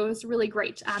 So it was really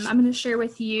great. I'm going to share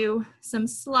with you some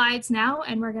slides now,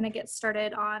 and we're going to get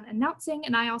started on announcing.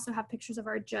 And I also have pictures of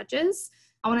our judges.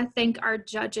 I want to thank our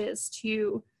judges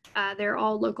too. They're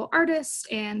all local artists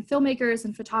and filmmakers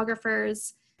and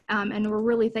photographers. And we're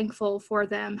really thankful for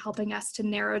them helping us to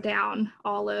narrow down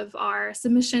all of our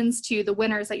submissions to the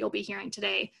winners that you'll be hearing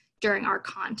today during our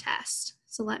contest.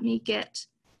 So let me get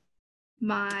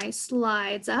my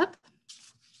slides up.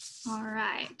 All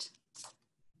right.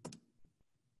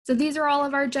 So these are all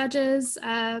of our judges: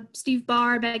 Steve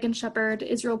Barr, Megan Shepard,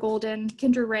 Israel Golden,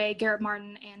 Kendra Ray, Garrett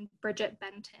Martin, and Bridget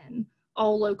Benton.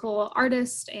 All local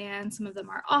artists, and some of them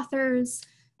are authors,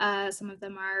 some of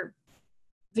them are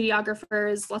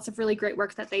videographers, lots of really great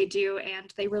work that they do,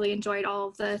 and they really enjoyed all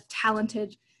of the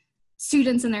talented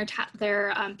students and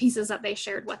their pieces that they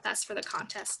shared with us for the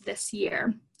contest this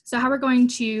year. So how we're going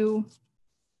to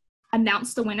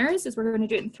announce the winners is we're going to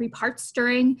do it in 3 parts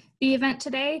during the event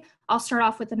today. I'll start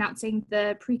off with announcing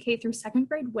the pre-K through 2nd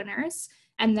grade winners,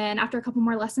 and then after a couple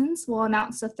more lessons, we'll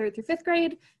announce the 3rd through 5th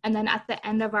grade, and then at the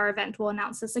end of our event, we'll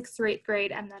announce the 6th through 8th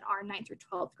grade, and then our 9th through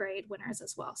 12th grade winners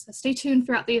as well. So stay tuned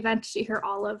throughout the event to hear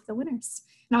all of the winners.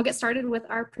 And I'll get started with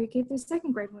our pre-K through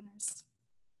 2nd grade winners.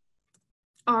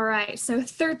 All right, so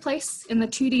 3rd place in the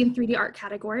 2D and 3D art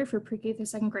category for pre-K through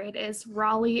 2nd grade is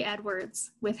Raleigh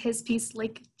Edwards with his piece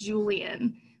Lake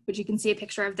Julian, which you can see a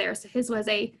picture of there. So his was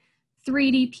a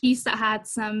 3D piece that had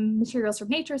some materials from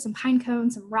nature, some pine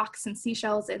cones, some rocks and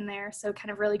seashells in there. So kind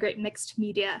of really great mixed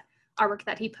media artwork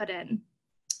that he put in.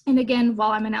 And again, while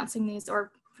I'm announcing these,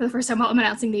 or for the first time while I'm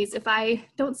announcing these, if I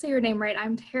don't say your name right,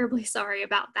 I'm terribly sorry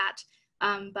about that.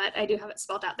 But I do have it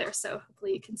spelled out there, so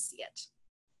hopefully you can see it.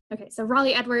 Okay, so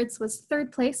Raleigh Edwards was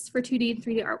 3rd place for 2D and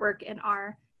 3D artwork in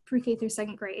our pre-K through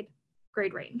 2nd grade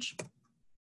range.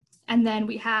 And then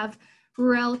we have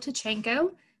Ruel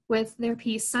Tachenko with their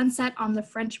piece Sunset on the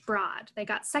French Broad. They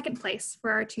got 2nd place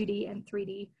for our 2D and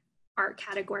 3D art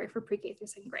category for pre-K through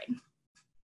 2nd grade.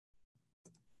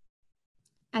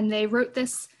 And they wrote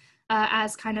this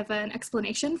as kind of an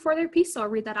explanation for their piece, so I'll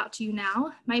read that out to you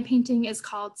now. My painting is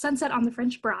called Sunset on the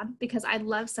French Broad because I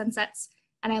love sunsets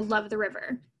and I love the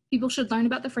river. People should learn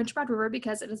about the French Broad River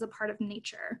because it is a part of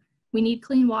nature. We need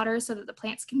clean water so that the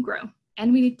plants can grow,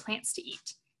 and we need plants to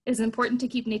eat. It is important to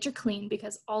keep nature clean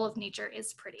because all of nature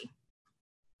is pretty.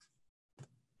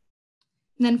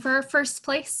 And then for our 1st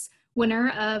place winner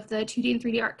of the 2D and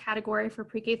 3D art category for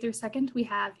pre-K through 2nd, we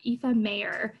have Aoife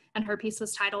Mayer, and her piece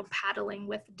was titled Paddling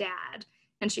with Dad.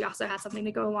 And she also has something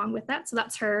to go along with that. So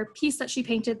that's her piece that she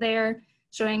painted there,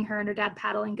 showing her and her dad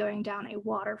paddling going down a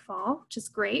waterfall, which is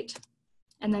great.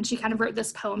 And then she kind of wrote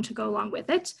this poem to go along with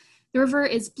it. The river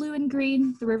is blue and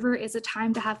green. The river is a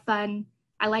time to have fun.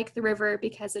 I like the river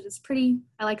because it is pretty.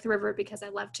 I like the river because I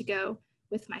love to go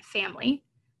with my family.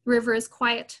 The river is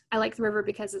quiet. I like the river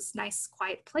because it's a nice,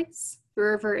 quiet place. The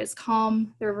river is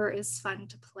calm. The river is fun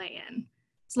to play in.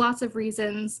 There's lots of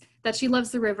reasons that she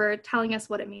loves the river, telling us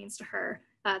what it means to her.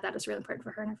 That is really important for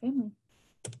her and her family.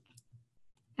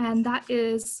 And that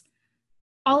is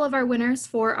all of our winners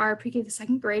for our pre-K to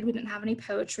second grade. We didn't have any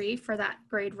poetry for that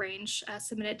grade range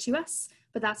submitted to us,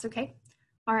 but that's okay.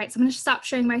 All right, so I'm going to stop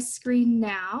sharing my screen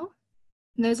now.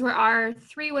 And those were our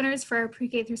 3 winners for our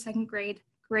pre-K through second grade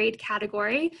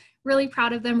category. Really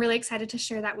proud of them, really excited to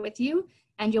share that with you.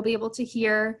 And you'll be able to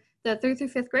hear the 3rd through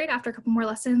 5th grade after a couple more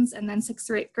lessons, and then 6th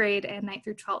through 8th grade and 9th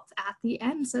through 12th at the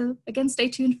end. So again, stay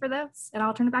tuned for those. And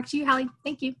I'll turn it back to you, Hallie.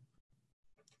 Thank you.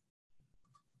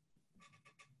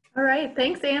 All right,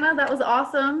 thanks, Anna. That was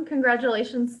awesome.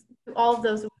 Congratulations to all of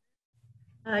those.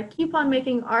 Keep on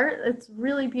making art. It's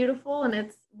really beautiful and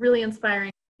it's really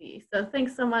inspiring to see. So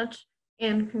thanks so much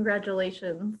and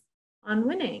congratulations on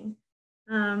winning.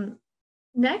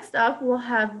 Next up, we'll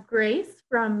have Grace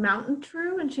from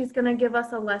MountainTrue, and she's going to give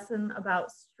us a lesson about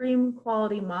stream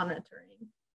quality monitoring.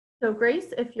 So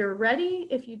Grace, if you're ready,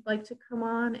 if you'd like to come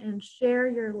on and share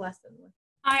your lesson with us.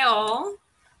 Hi all.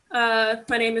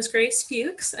 My name is Grace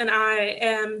Fuchs, and I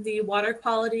am the Water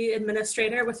Quality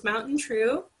Administrator with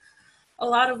MountainTrue. A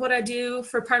lot of what I do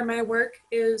for part of my work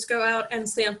is go out and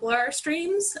sample our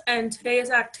streams, and today's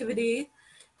activity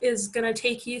is going to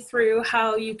take you through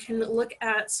how you can look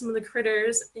at some of the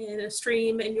critters in a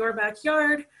stream in your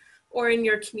backyard or in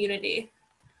your community.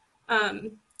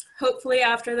 Hopefully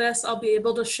after this, I'll be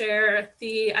able to share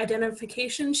the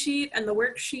identification sheet and the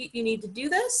worksheet you need to do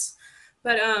this.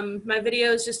 But my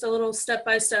video is just a little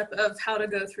step-by-step of how to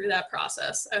go through that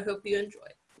process. I hope you enjoy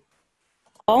it.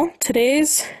 Well,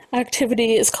 today's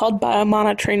activity is called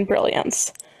Biomonitoring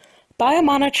Brilliance.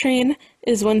 Biomonitoring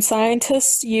is when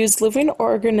scientists use living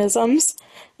organisms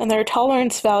and their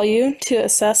tolerance value to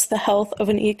assess the health of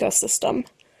an ecosystem.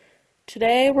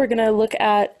 Today, we're going to look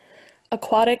at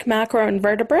aquatic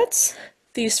macroinvertebrates.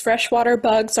 These freshwater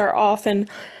bugs are often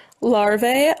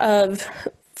larvae of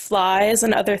flies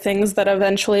and other things that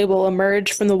eventually will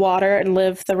emerge from the water and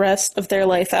live the rest of their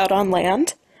life out on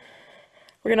land.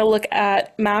 We're going to look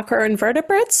at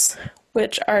macroinvertebrates,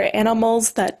 which are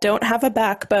animals that don't have a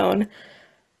backbone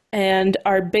and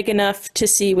are big enough to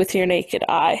see with your naked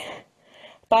eye.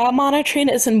 Biomonitoring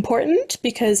is important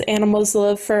because animals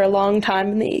live for a long time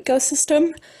in the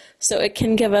ecosystem, so it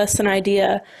can give us an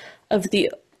idea of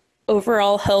the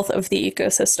overall health of the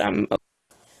ecosystem.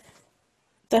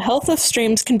 The health of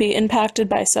streams can be impacted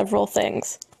by several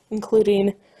things,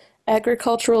 including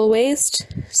agricultural waste,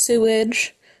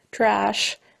 sewage,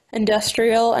 trash,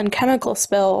 industrial and chemical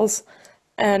spills,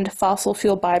 and fossil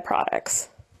fuel byproducts.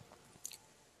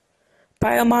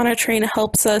 Biomonitoring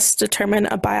helps us determine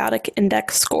a biotic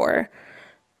index score.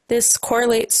 This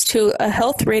correlates to a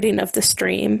health rating of the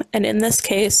stream, and in this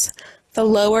case, the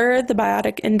lower the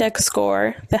biotic index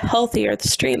score, the healthier the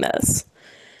stream is.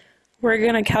 We're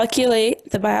going to calculate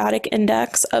the biotic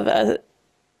index of an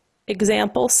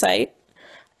example site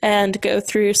and go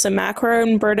through some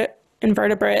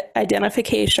macroinvertebrate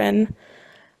identification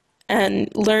and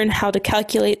learn how to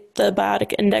calculate the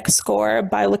biotic index score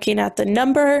by looking at the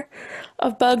number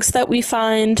of bugs that we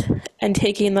find and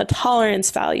taking the tolerance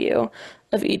value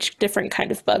of each different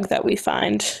kind of bug that we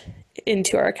find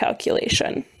into our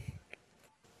calculation.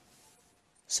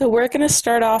 So we're going to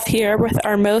start off here with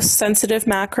our most sensitive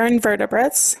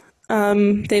macroinvertebrates.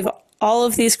 All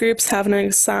of these groups have an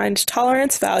assigned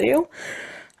tolerance value.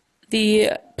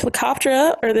 The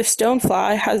Plecoptera, or the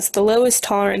stonefly, has the lowest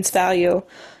tolerance value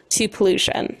to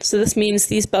pollution. So this means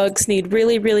these bugs need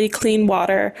really, really clean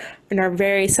water and are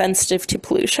very sensitive to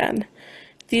pollution.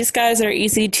 These guys are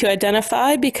easy to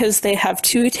identify because they have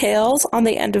 2 tails on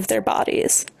the end of their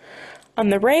bodies. On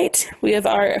the right, we have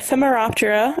our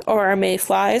Ephemeroptera, or our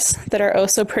mayflies, that are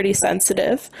also pretty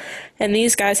sensitive, and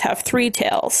these guys have 3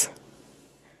 tails.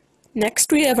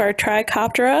 Next, we have our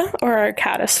Trichoptera, or our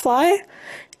caddisfly.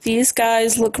 These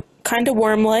guys look kind of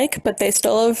worm-like, but they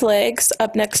still have legs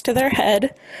up next to their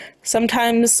head.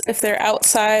 Sometimes, if they're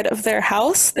outside of their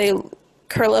house, they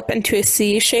curl up into a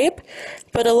C shape,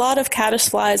 but a lot of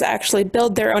caddisflies actually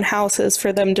build their own houses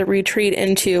for them to retreat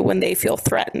into when they feel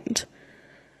threatened.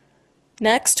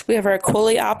 Next, we have our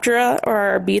Coleoptera, or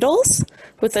our beetles,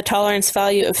 with a tolerance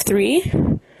value of 3.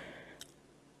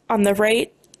 On the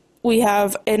right, we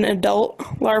have an adult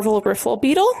larval riffle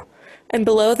beetle, and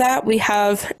below that we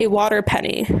have a water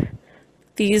penny.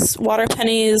 These water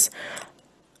pennies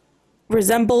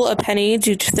resemble a penny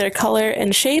due to their color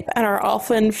and shape and are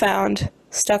often found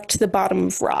stuck to the bottom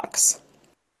of rocks.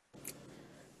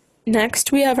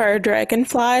 Next, we have our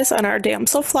dragonflies and our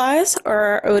damselflies, or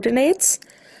our odonates.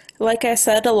 Like I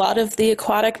said, a lot of the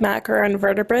aquatic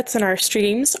macroinvertebrates in our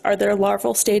streams are their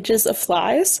larval stages of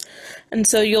flies, and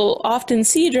so you'll often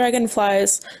see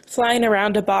dragonflies flying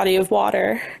around a body of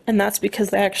water, and that's because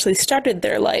they actually started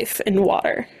their life in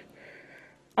water.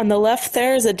 On the left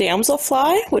there is a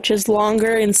damselfly, which is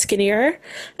longer and skinnier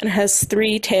and has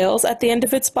 3 tails at the end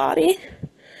of its body.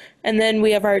 And then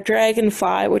we have our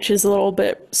dragonfly, which is a little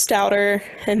bit stouter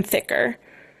and thicker.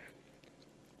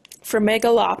 For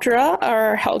Megaloptera,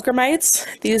 our hellgrammites,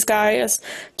 these guys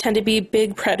tend to be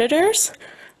big predators.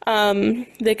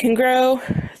 They can grow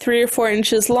 3 or 4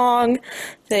 inches long.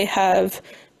 They have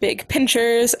big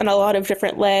pinchers and a lot of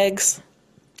different legs,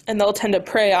 and they'll tend to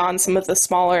prey on some of the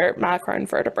smaller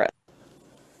macroinvertebrates.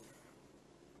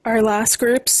 Our last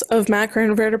groups of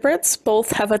macroinvertebrates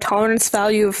both have a tolerance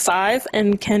value of 5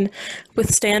 and can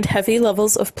withstand heavy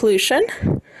levels of pollution.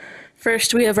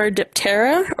 First, we have our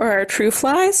diptera, or our true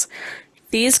flies.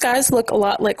 These guys look a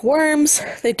lot like worms.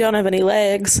 They don't have any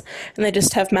legs, and they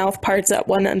just have mouth parts at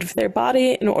one end of their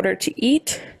body in order to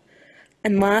eat.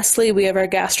 And lastly, we have our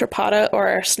gastropoda, or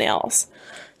our snails.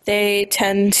 They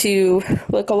tend to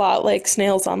look a lot like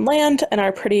snails on land and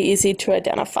are pretty easy to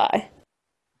identify.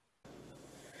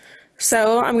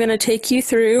 So I'm going to take you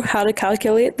through how to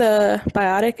calculate the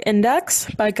biotic index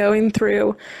by going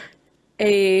through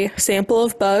a sample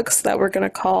of bugs that we're going to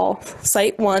call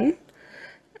Site 1.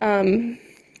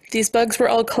 These bugs were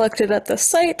all collected at the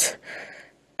site,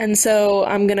 and so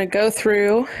I'm going to go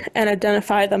through and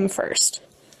identify them first.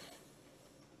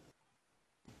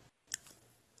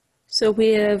 So we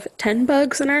have 10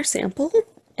 bugs in our sample,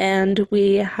 and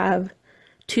we have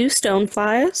 2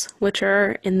 stoneflies, which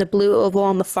are in the blue oval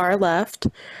on the far left,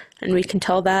 and we can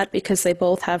tell that because they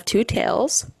both have 2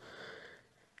 tails.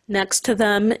 Next to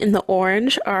them in the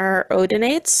orange are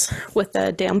odonates, with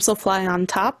a damselfly on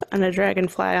top and a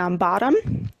dragonfly on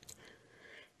bottom.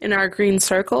 In our green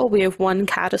circle, we have 1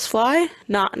 caddisfly,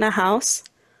 not in a house.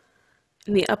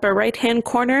 In the upper right-hand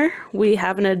corner, we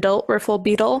have an adult riffle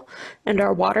beetle and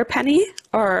our water penny,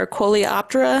 or our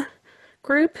Coleoptera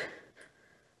group.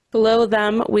 Below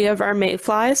them, we have our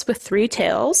mayflies with 3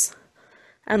 tails.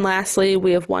 And lastly,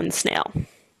 we have 1 snail.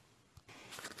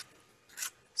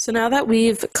 So now that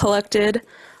we've collected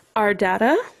our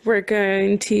data, we're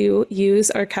going to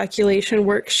use our calculation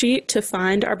worksheet to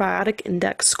find our biotic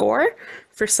index score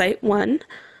for Site 1.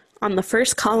 On the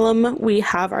first column, we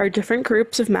have our different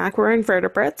groups of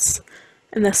macroinvertebrates.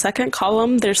 In the second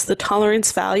column, there's the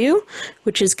tolerance value,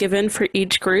 which is given for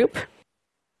each group.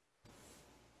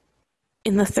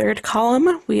 In the third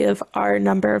column, we have our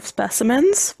number of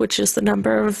specimens, which is the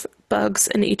number of bugs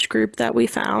in each group that we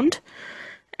found.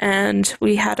 And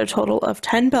we had a total of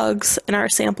 10 bugs in our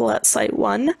sample at Site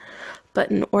 1,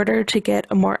 but in order to get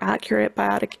a more accurate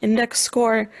biotic index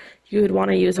score, you would want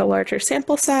to use a larger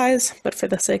sample size, but for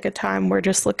the sake of time, we're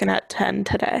just looking at 10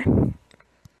 today.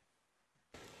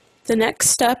 The next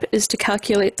step is to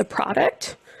calculate the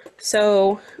product.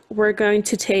 So we're going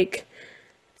to take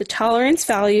the tolerance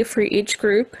value for each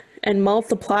group and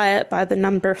multiply it by the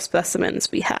number of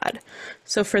specimens we had.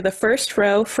 So for the first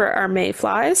row, for our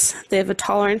mayflies, they have a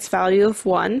tolerance value of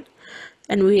 1,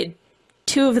 and we had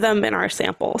 2 of them in our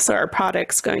sample, so our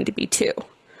product's going to be 2.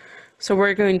 So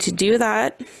we're going to do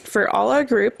that for all our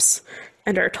groups,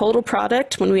 and our total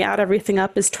product, when we add everything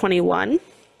up, is 21.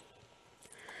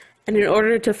 And in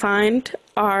order to find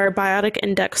our biotic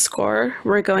index score,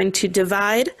 we're going to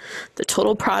divide the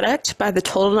total product by the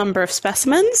total number of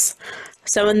specimens.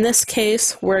 So in this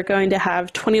case, we're going to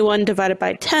have 21 divided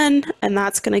by 10, and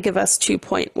that's going to give us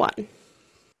 2.1.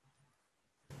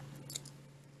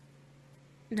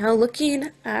 Now looking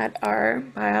at our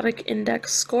biotic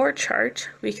index score chart,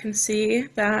 we can see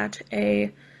that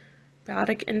a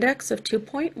biotic index of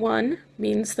 2.1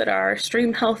 means that our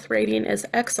stream health rating is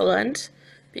excellent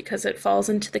because it falls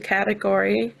into the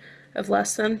category of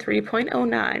less than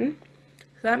 3.09. So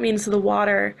that means the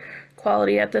water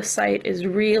quality at this site is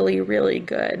really, really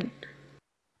good.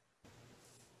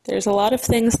 There's a lot of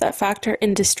things that factor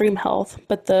into stream health,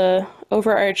 but the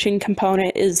overarching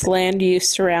component is land use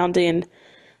surrounding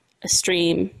a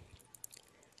stream.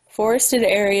 Forested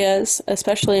areas,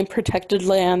 especially in protected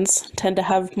lands, tend to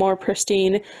have more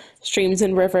pristine streams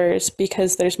and rivers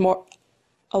because there's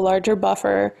a larger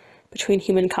buffer between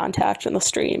human contact and the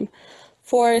stream.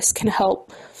 Forests can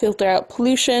help filter out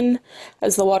pollution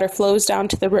as the water flows down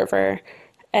to the river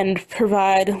and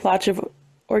provide lots of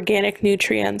organic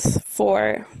nutrients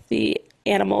for the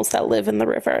animals that live in the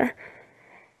river.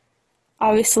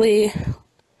 Obviously,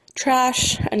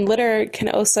 trash and litter can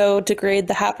also degrade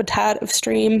the habitat of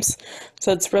streams,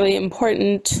 so it's really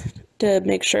important to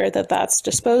make sure that that's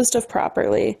disposed of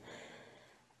properly.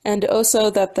 And also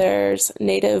that there's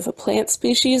native plant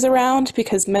species around,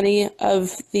 because many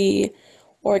of the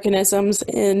organisms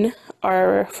in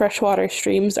our freshwater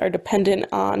streams are dependent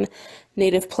on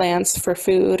native plants for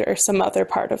food or some other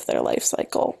part of their life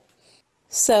cycle.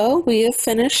 So we have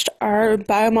finished our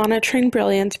Biomonitoring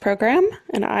Brilliance program,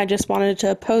 and I just wanted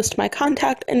to post my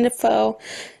contact info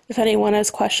if anyone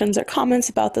has questions or comments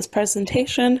about this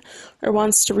presentation or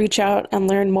wants to reach out and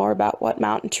learn more about what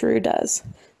MountainTrue does.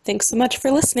 Thanks so much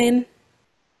for listening.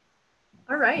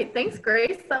 All right, thanks,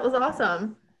 Grace. That was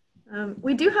awesome.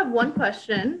 We do have one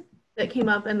question that came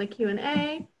up in the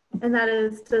Q&A, and that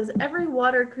is, does every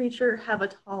water creature have a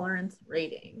tolerance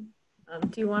rating?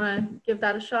 Do you want to give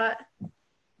that a shot?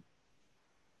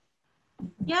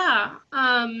 Yeah,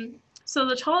 so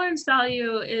the tolerance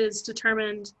value is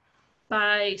determined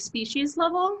by species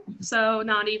level. So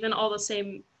not even all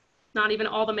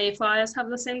the mayflies have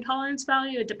the same tolerance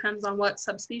value. It depends on what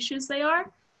subspecies they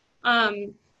are.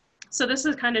 So this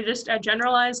is kind of just a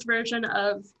generalized version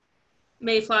of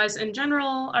mayflies in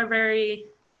general are very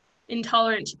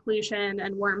intolerant to pollution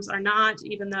and worms are not,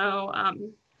 even though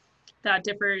that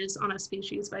differs on a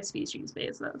species by species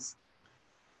basis.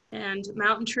 And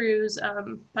MountainTrue's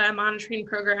biomonitoring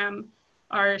program,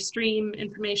 our stream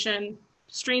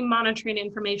monitoring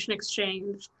information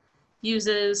exchange,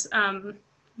 uses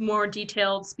more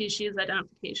detailed species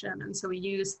identification. And so we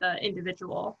use the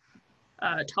individual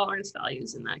tolerance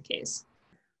values in that case.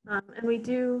 And we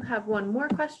do have one more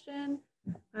question.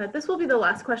 This will be the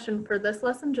last question for this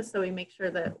lesson, just so we make sure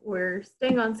that we're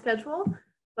staying on schedule.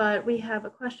 But we have a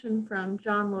question from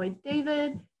John Lloyd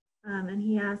David, and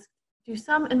he asks, do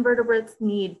some invertebrates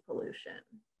need pollution?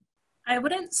 I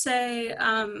wouldn't say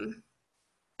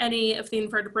any of the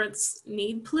invertebrates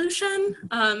need pollution.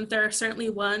 There are certainly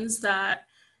ones that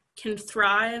can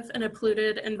thrive in a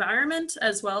polluted environment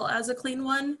as well as a clean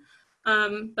one,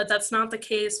 but that's not the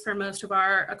case for most of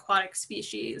our aquatic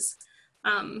species.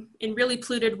 In really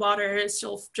polluted waters,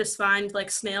 you'll just find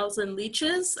like snails and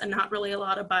leeches and not really a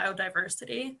lot of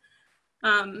biodiversity.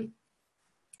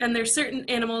 And there's certain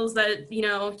animals that,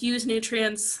 use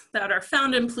nutrients that are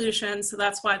found in pollution, so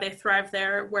that's why they thrive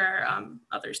there, where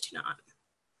others do not.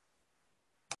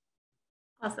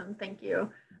 Awesome, thank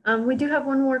you. We do have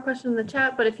one more question in the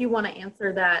chat, but if you want to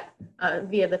answer that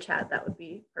via the chat, that would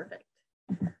be perfect.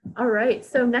 All right,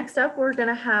 so next up, we're going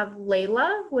to have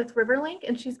Layla with RiverLink,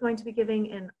 and she's going to be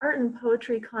giving an art and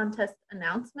poetry contest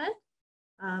announcement.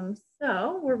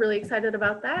 So we're really excited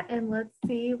about that, and let's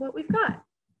see what we've got.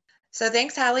 So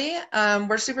thanks, Hallie.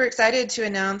 We're super excited to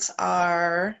announce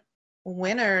our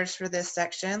winners for this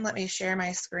section. Let me share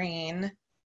my screen.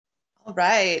 All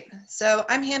right, so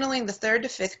I'm handling the 3rd to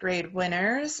 5th grade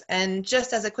winners. And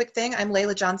just as a quick thing, I'm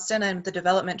Layla Johnston. I'm the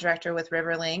development director with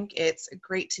RiverLink. It's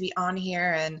great to be on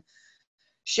here and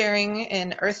sharing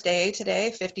in Earth Day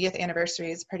today. 50th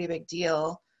anniversary is a pretty big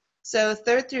deal. So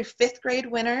 3rd through 5th grade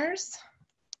winners.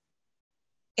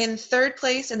 In 3rd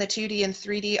place in the 2D and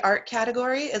 3D art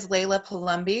category is Layla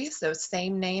Palumbi, so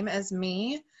same name as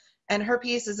me, and her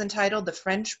piece is entitled The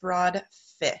French Broad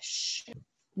Fish.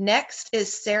 Next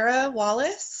is Sarah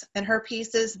Wallace, and her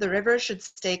piece is The River Should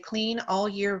Stay Clean All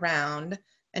Year Round,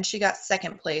 and she got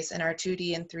 2nd place in our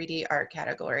 2D and 3D art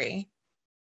category.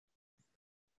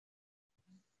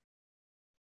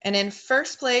 And in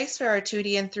 1st place for our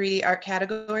 2D and 3D art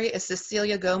category is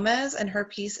Cecilia Gomez, and her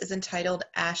piece is entitled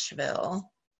Asheville.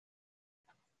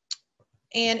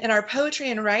 And in our poetry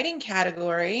and writing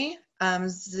category,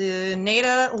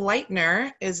 Zenaida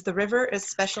Leitner is The River is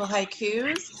Special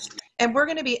Haikus. And we're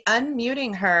going to be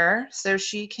unmuting her so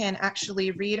she can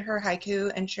actually read her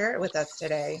haiku and share it with us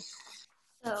today.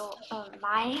 So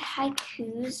my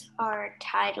haikus are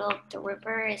titled The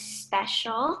River is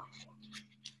Special.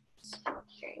 So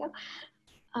here you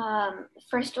go. The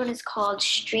first one is called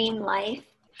Stream Life.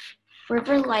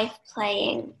 River life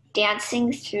playing,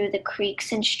 dancing through the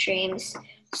creeks and streams,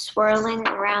 swirling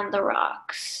around the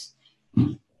rocks.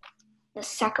 The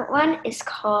second one is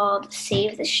called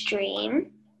Save the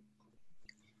Stream.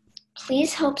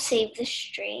 Please help save the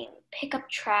stream. Pick up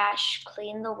trash,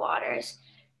 clean the waters.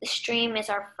 The stream is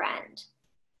our friend.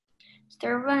 The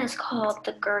third one is called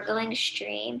The Gurgling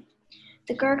Stream.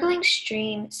 The gurgling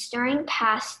stream, stirring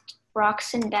past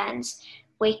rocks and bends,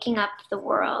 waking up the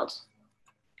world.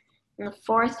 and the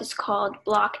fourth is called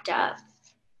Blocked Up.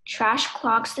 Trash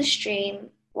clogs the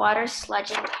stream, water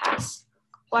struggling past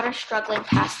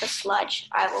the sludge.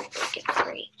 I will break it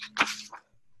free.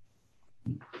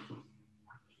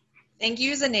 Thank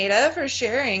you, Zenaida, for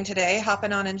sharing today,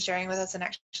 hopping on and sharing with us and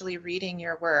actually reading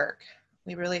your work.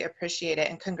 We really appreciate it,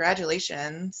 and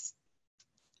congratulations.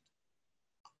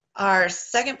 Our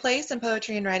second place in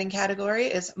poetry and writing category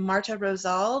is Marta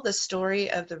Rosal, The Story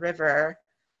of the River.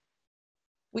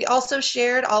 We also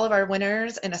shared all of our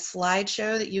winners in a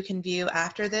slideshow that you can view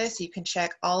after this. You can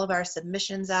check all of our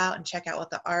submissions out and check out what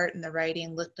the art and the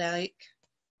writing looked like.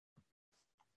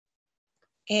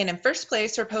 And in first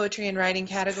place for poetry and writing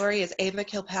category is Ava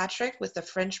Kilpatrick with The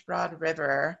French Broad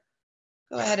River.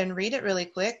 Go ahead and read it really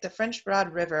quick. The French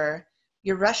Broad River.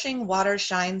 Your rushing water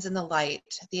shines in the light.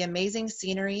 The amazing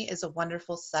scenery is a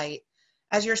wonderful sight.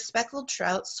 As your speckled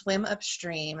trout swim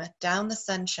upstream, down the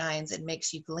sun shines, it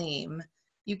makes you gleam.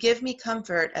 You give me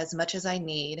comfort as much as I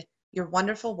need. Your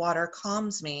wonderful water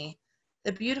calms me.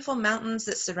 The beautiful mountains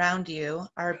that surround you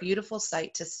are a beautiful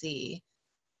sight to see.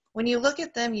 When you look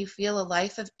at them, you feel a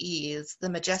life of ease. The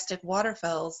majestic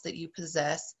waterfalls that you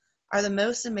possess are the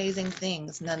most amazing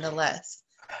things nonetheless.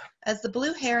 As the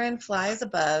blue heron flies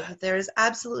above, there is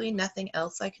absolutely nothing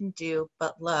else I can do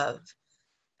but love.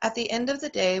 At the end of the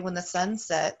day, when the sun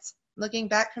sets, looking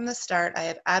back from the start, I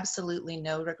have absolutely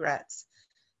no regrets.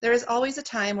 There is always a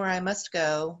time where I must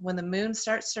go, when the moon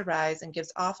starts to rise and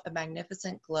gives off a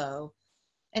magnificent glow.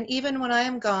 And even when I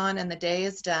am gone and the day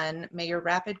is done, may your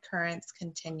rapid currents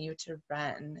continue to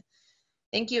run.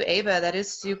 Thank you, Ava. That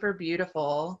is super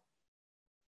beautiful.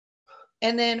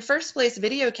 And then first place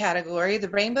video category, the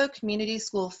Rainbow Community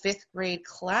School 5th grade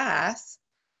class.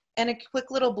 And a quick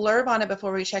little blurb on it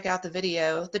before we check out the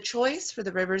video. The choice for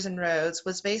the Rivers and Roads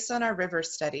was based on our river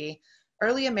study,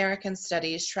 early American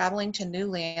studies traveling to new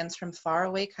lands from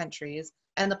faraway countries,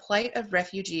 and the plight of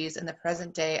refugees in the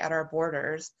present day at our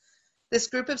borders. This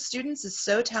group of students is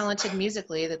so talented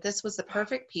musically that this was the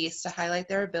perfect piece to highlight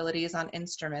their abilities on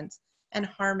instruments and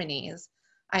harmonies.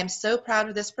 I am so proud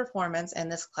of this performance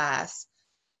and this class.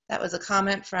 That was a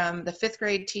comment from the 5th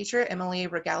grade teacher, Emily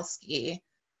Rogalski.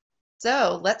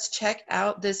 So let's check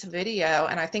out this video,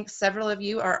 and I think several of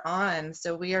you are on,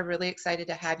 so we are really excited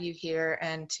to have you here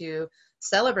and to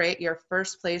celebrate your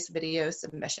first place video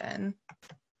submission.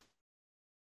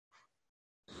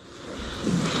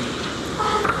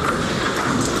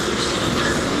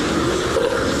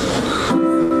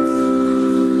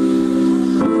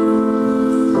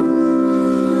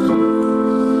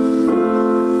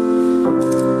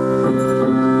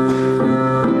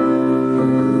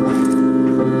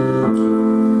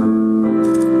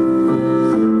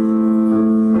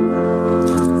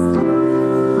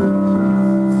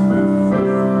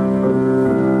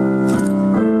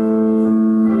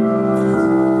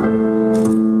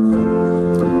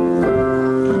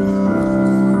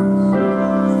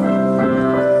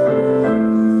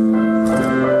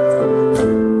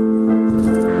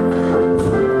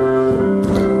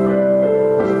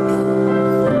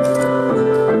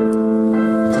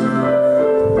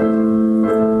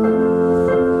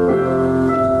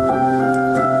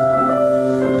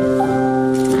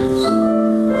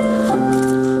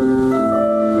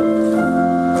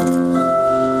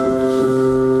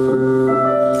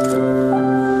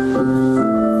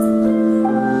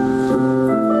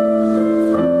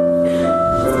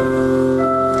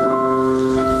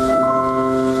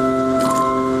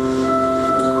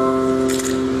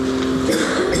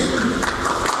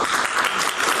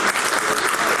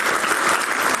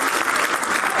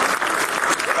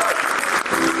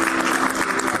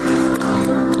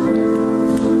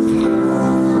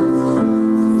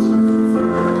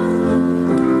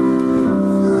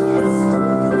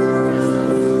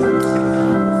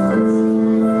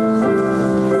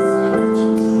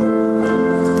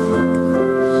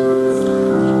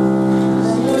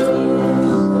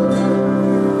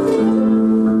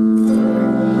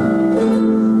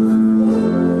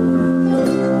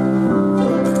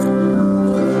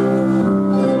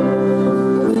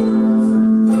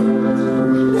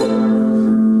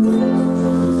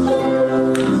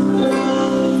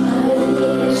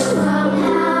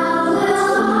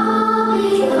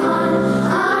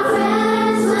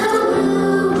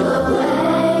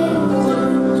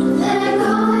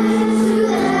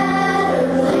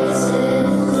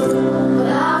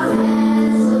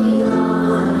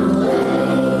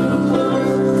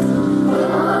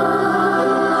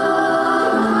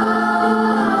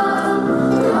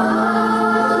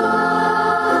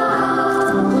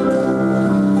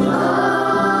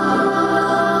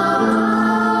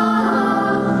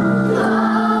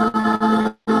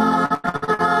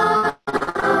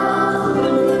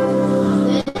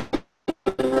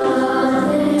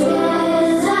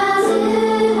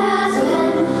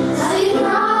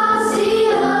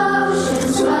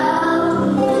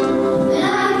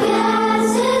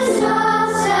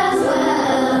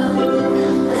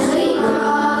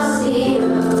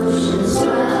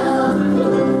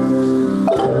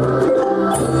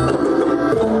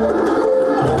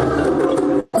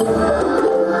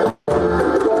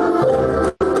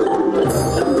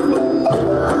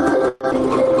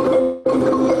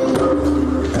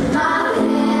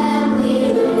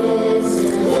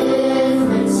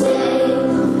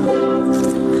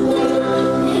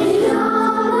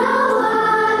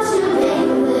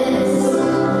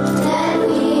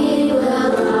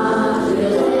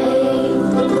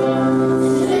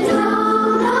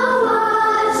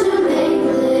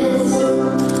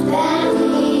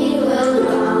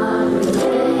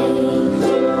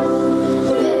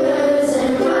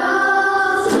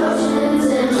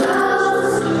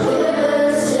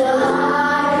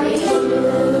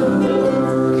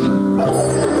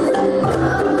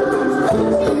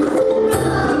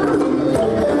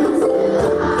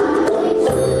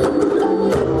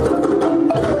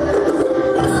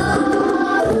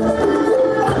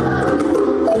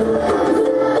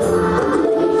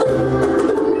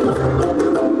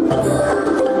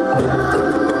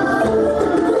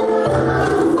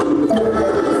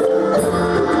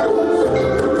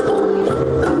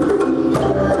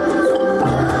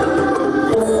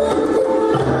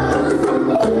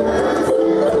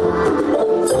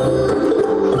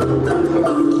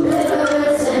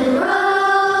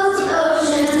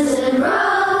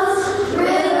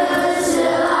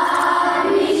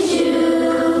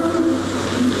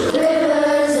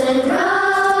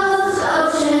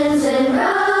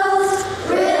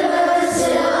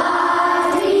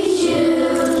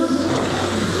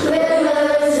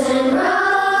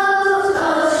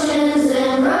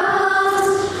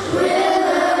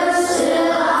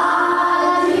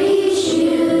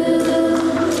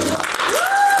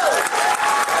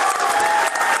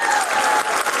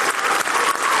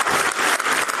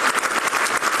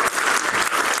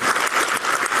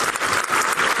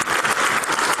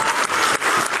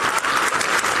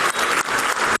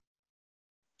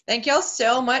 Thank y'all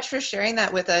so much for sharing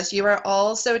that with us. You are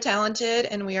all so talented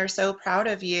and we are so proud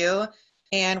of you.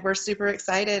 And we're super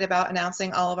excited about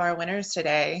announcing all of our winners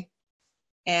today.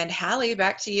 And Hallie,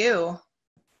 back to you.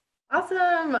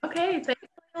 Awesome. Okay, thanks,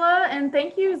 Layla. And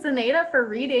thank you, Zenaida, for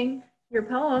reading your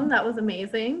poem. That was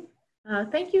amazing.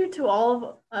 Thank you to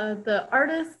all of the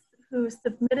artists who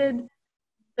submitted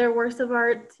their works of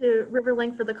art to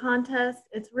RiverLink for the contest.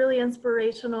 It's really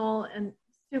inspirational and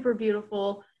super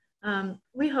beautiful.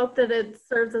 We hope that it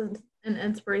serves as an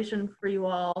inspiration for you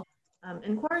all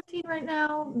in quarantine right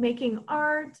now, making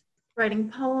art, writing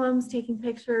poems, taking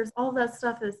pictures, all of that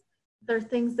stuff there are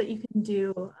things that you can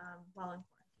do while in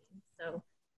quarantine. So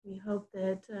we hope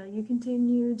that you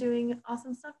continue doing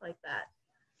awesome stuff like that.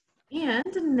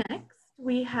 And next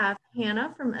we have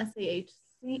Hannah from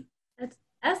SAHC,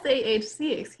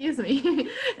 excuse me,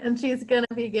 and she's going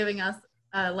to be giving us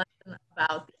a lesson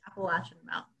about the Appalachian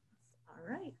Mountains. All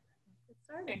right, let's get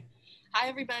started. Hi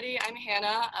everybody, I'm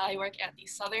Hannah. I work at the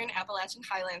Southern Appalachian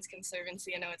Highlands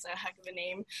Conservancy. I know it's a heck of a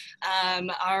name.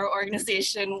 Our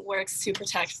organization works to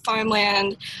protect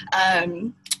farmland,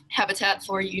 habitat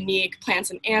for unique plants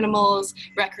and animals,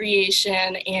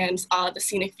 recreation, and the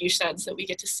scenic view sheds that we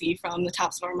get to see from the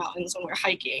tops of our mountains when we're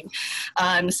hiking.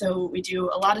 So we do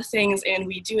a lot of things, and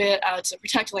we do it to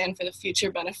protect land for the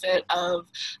future benefit of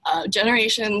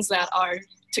generations that are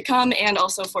to come, and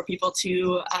also for people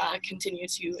to continue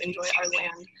to enjoy our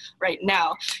land right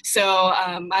now. So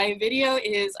my video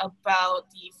is about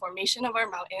the formation of our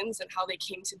mountains and how they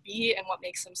came to be and what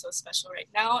makes them so special right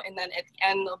now. And then at the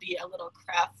end, there'll be a little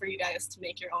craft for you guys to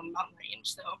make your own mountain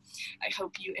range. So I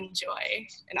hope you enjoy,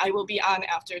 and I will be on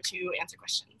after to answer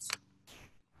questions.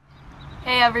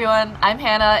 Hey everyone, I'm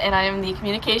Hannah and I am the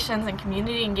Communications and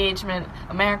Community Engagement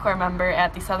AmeriCorps member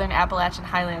at the Southern Appalachian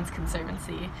Highlands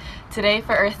Conservancy. Today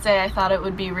for Earth Day I thought it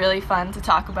would be really fun to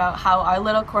talk about how our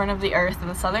little corner of the earth in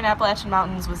the Southern Appalachian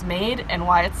Mountains was made and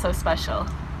why it's so special.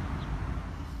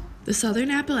 The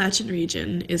Southern Appalachian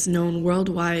region is known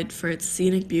worldwide for its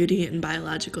scenic beauty and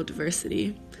biological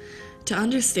diversity. To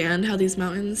understand how these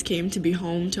mountains came to be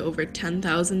home to over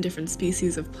 10,000 different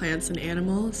species of plants and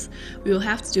animals, we will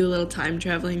have to do a little time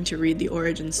traveling to read the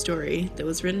origin story that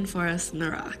was written for us in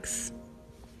the rocks.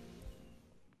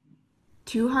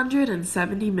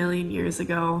 270 million years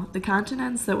ago, the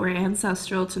continents that were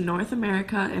ancestral to North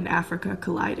America and Africa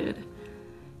collided.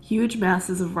 Huge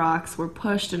masses of rocks were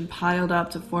pushed and piled up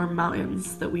to form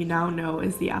mountains that we now know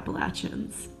as the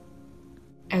Appalachians.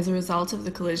 As a result of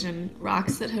the collision,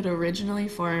 rocks that had originally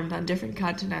formed on different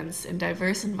continents in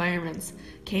diverse environments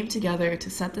came together to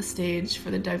set the stage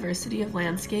for the diversity of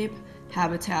landscape,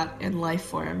 habitat, and life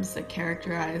forms that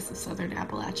characterize the Southern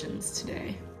Appalachians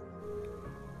today.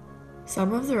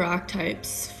 Some of the rock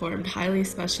types formed highly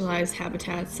specialized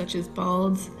habitats such as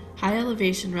balds,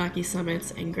 high-elevation rocky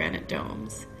summits, and granite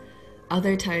domes.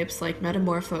 Other types, like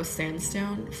metamorphosed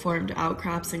sandstone, formed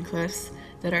outcrops and cliffs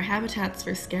that are habitats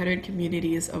for scattered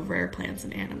communities of rare plants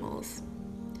and animals.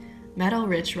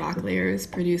 Metal-rich rock layers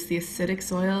produce the acidic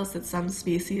soils that some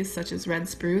species, such as red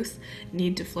spruce,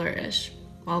 need to flourish,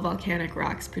 while volcanic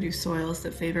rocks produce soils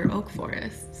that favor oak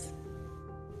forests.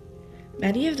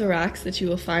 Many of the rocks that you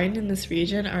will find in this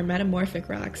region are metamorphic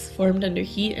rocks formed under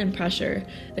heat and pressure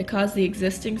that cause the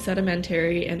existing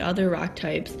sedimentary and other rock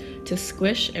types to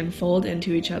squish and fold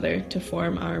into each other to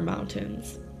form our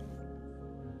mountains.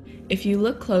 If you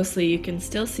look closely, you can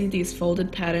still see these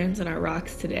folded patterns in our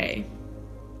rocks today.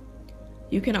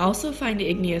 You can also find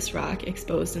igneous rock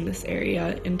exposed in this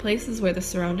area in places where the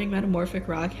surrounding metamorphic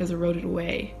rock has eroded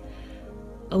away.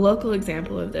 A local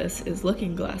example of this is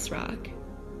Looking Glass Rock.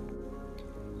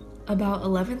 About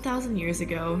 11,000 years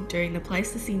ago, during the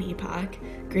Pleistocene epoch,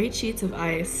 great sheets of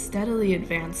ice steadily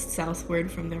advanced southward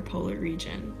from their polar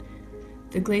region.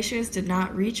 The glaciers did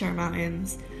not reach our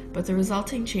mountains, but the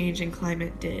resulting change in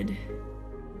climate did.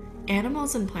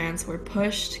 Animals and plants were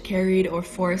pushed, carried, or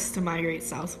forced to migrate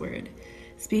southward.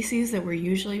 Species that were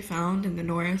usually found in the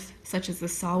north, such as the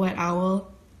saw-whet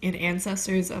owl and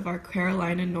ancestors of our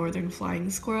Carolina northern flying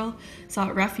squirrel,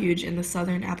 sought refuge in the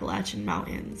southern Appalachian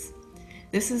Mountains.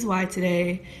 This is why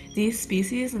today, these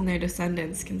species and their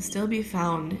descendants can still be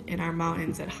found in our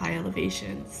mountains at high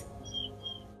elevations.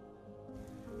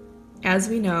 As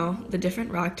we know, the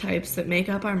different rock types that make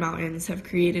up our mountains have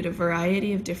created a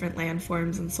variety of different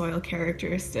landforms and soil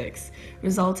characteristics,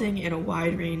 resulting in a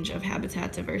wide range of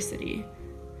habitat diversity.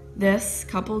 This,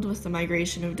 coupled with the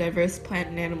migration of diverse plant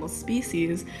and animal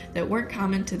species that weren't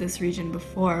common to this region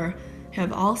before,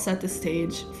 have all set the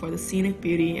stage for the scenic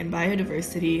beauty and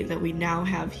biodiversity that we now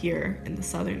have here in the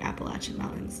Southern Appalachian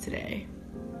Mountains today.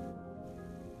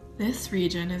 This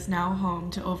region is now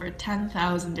home to over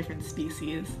 10,000 different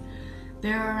species.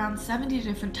 There are around 70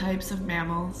 different types of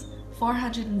mammals,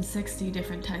 460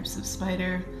 different types of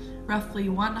spider, roughly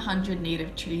 100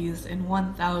 native trees, and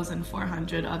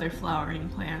 1,400 other flowering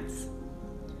plants.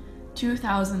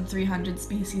 2,300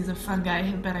 species of fungi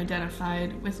have been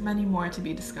identified, with many more to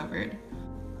be discovered.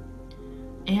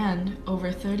 And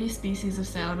over 30 species of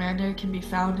salamander can be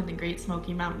found in the Great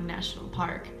Smoky Mountain National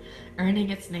Park,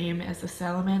 earning its name as the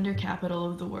salamander capital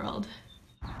of the world.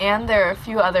 And there are a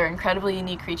few other incredibly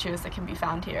unique creatures that can be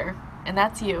found here, and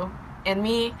that's you, and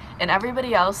me, and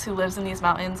everybody else who lives in these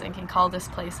mountains and can call this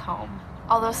place home.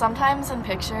 Although sometimes in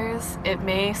pictures, it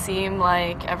may seem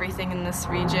like everything in this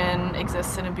region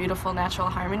exists in a beautiful natural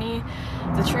harmony,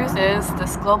 the truth is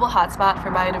this global hotspot for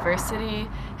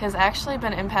biodiversity has actually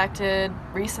been impacted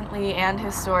recently and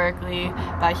historically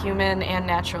by human and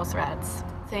natural threats.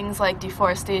 Things like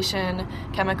deforestation,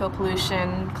 chemical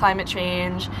pollution, climate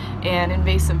change, and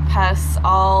invasive pests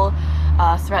all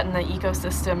threaten the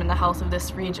ecosystem and the health of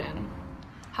this region.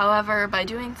 However, by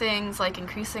doing things like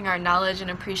increasing our knowledge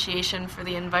and appreciation for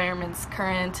the environment's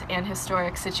current and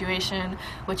historic situation,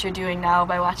 which you're doing now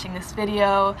by watching this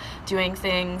video, doing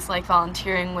things like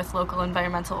volunteering with local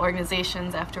environmental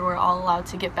organizations after we're all allowed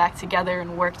to get back together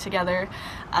and work together,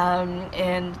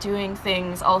 and doing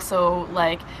things also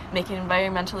like making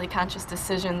environmentally conscious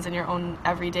decisions in your own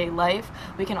everyday life,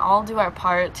 we can all do our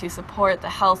part to support the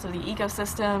health of the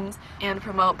ecosystems and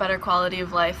promote better quality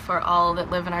of life for all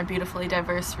that live in our beautifully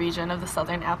diverse region of the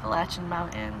southern Appalachian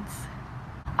Mountains.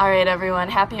 Alright everyone,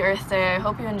 happy Earth Day. I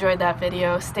hope you enjoyed that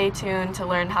video. Stay tuned to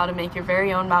learn how to make your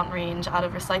very own mountain range out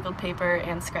of recycled paper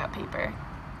and scrap paper.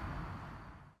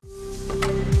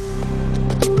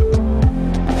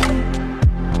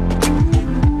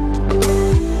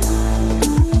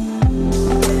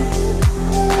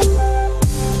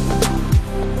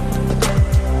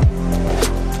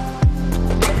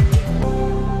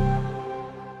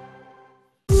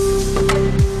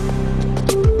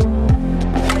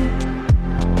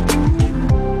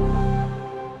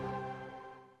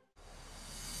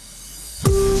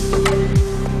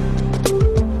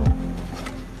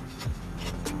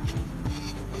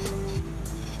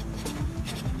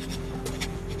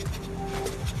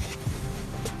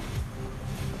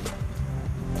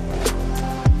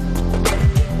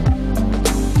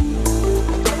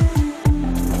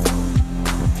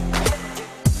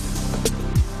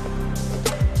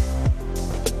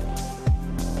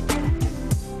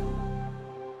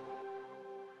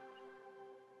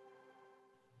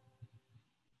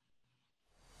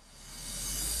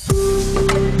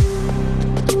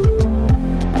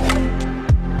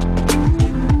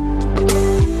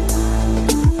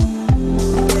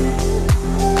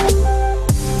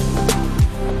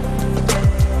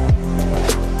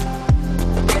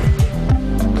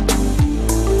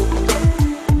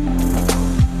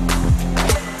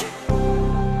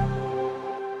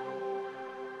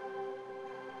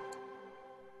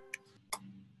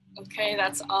 Okay,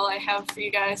 that's all I have for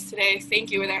you guys today.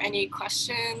 Thank you. Were there any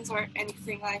questions or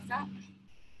anything like that?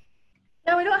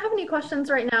 Yeah, we don't have any questions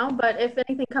right now, but if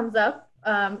anything comes up,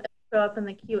 it'll show up in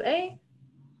the QA.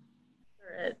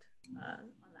 Answer it on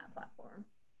that platform.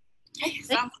 Okay,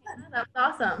 sounds good. That's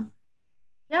awesome.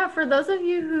 Yeah, for those of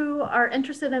you who are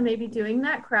interested in maybe doing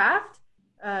that craft,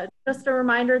 just a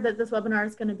reminder that this webinar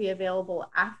is going to be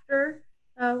available after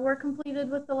we're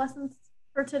completed with the lessons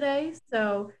for today.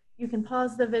 So you can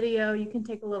pause the video, you can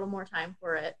take a little more time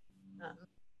for it,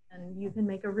 and you can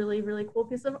make a really, really cool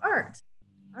piece of art.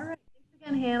 All right, thanks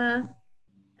again, Hannah.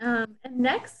 And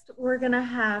next, we're going to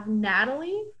have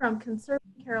Natalie from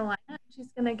Conserving Carolina.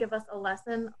 She's going to give us a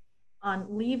lesson on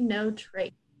leave no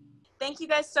trace. Thank you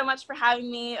guys so much for having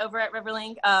me over at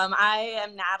RiverLink. I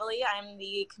am Natalie. I'm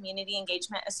the Community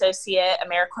Engagement Associate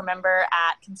AmeriCorps member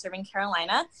at Conserving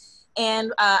Carolina.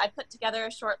 And I put together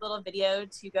a short little video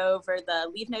to go over the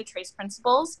Leave No Trace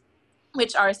principles,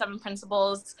 which are 7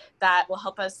 principles that will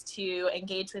help us to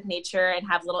engage with nature and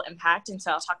have little impact. And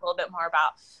so I'll talk a little bit more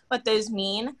about what those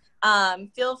mean.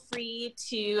 Feel free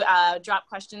to drop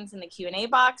questions in the Q&A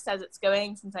box as it's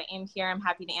going. Since I am here, I'm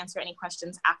happy to answer any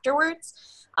questions afterwards.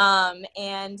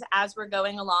 And as we're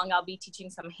going along, I'll be teaching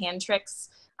some hand tricks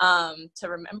to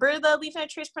remember the Leave No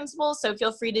Trace principles. So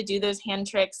feel free to do those hand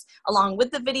tricks along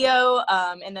with the video.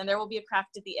 And then there will be a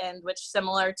craft at the end, which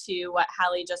similar to what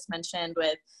Hallie just mentioned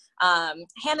with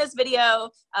Hannah's video,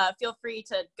 feel free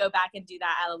to go back and do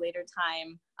that at a later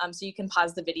time, so you can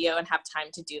pause the video and have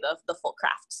time to do the full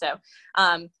craft. So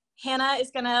Hannah is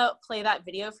gonna play that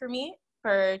video for me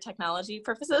for technology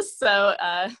purposes. So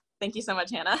thank you so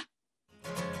much, Hannah.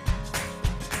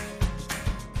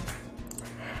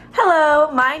 Hello,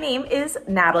 my name is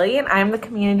Natalie and I'm the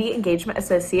Community Engagement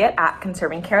Associate at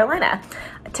Conserving Carolina.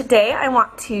 Today I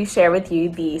want to share with you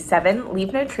the 7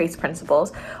 Leave No Trace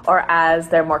principles, or as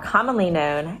they're more commonly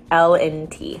known,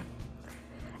 L&T.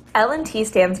 L&T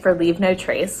stands for Leave No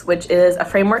Trace, which is a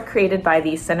framework created by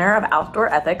the Center of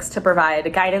Outdoor Ethics to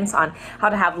provide guidance on how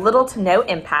to have little to no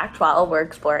impact while we're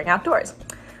exploring outdoors.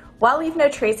 While Leave No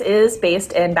Trace is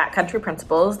based in backcountry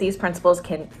principles, these principles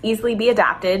can easily be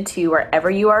adapted to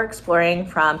wherever you are exploring,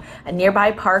 from a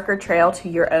nearby park or trail to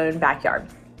your own backyard.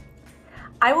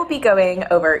 I will be going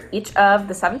over each of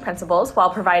the 7 principles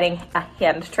while providing a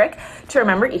hand trick to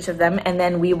remember each of them, and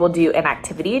then we will do an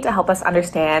activity to help us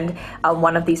understand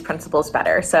one of these principles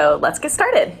better. So let's get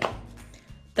started.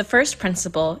 The first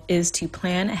principle is to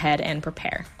plan ahead and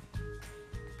prepare.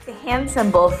 The hand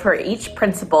symbol for each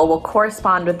principle will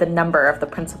correspond with the number of the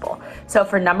principle. So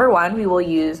for number 1, we will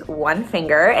use 1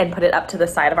 finger and put it up to the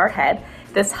side of our head.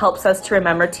 This helps us to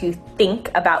remember to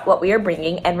think about what we are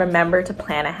bringing and remember to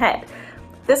plan ahead.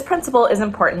 This principle is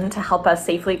important to help us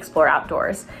safely explore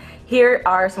outdoors. Here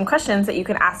are some questions that you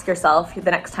can ask yourself the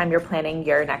next time you're planning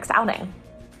your next outing.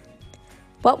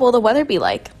 What will the weather be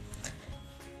like?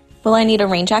 Will I need a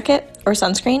rain jacket or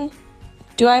sunscreen?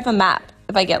 Do I have a map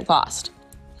if I get lost?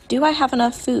 Do I have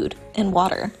enough food and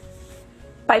water?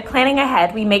 By planning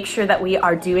ahead, we make sure that we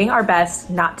are doing our best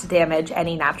not to damage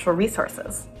any natural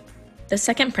resources. The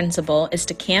second principle is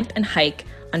to camp and hike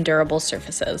on durable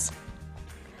surfaces.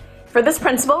 For this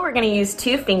principle, we're going to use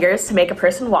 2 fingers to make a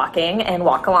person walking and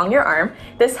walk along your arm.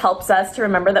 This helps us to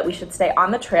remember that we should stay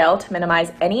on the trail to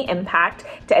minimize any impact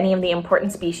to any of the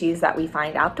important species that we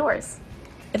find outdoors.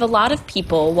 If a lot of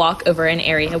people walk over an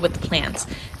area with plants,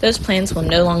 those plants will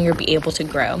no longer be able to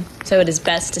grow, so it is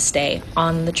best to stay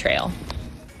on the trail.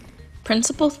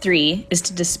 Principle 3 is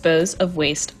to dispose of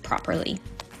waste properly.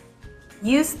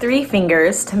 Use 3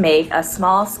 fingers to make a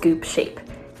small scoop shape.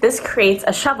 This creates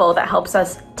a shovel that helps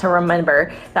us to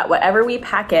remember that whatever we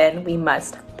pack in, we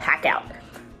must pack out.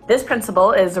 This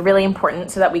principle is really important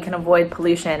so that we can avoid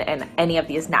pollution in any of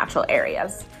these natural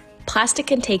areas. Plastic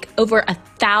can take over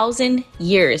 1,000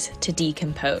 years to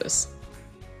decompose.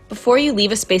 Before you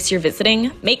leave a space you're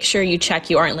visiting, make sure you check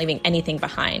you aren't leaving anything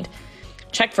behind.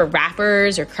 Check for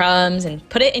wrappers or crumbs and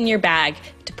put it in your bag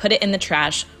to put it in the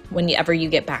trash whenever you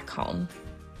get back home.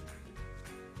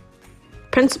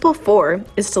 Principle 4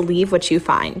 is to leave what you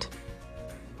find.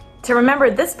 To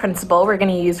remember this principle, we're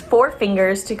going to use 4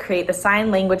 fingers to create the sign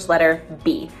language letter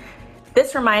B.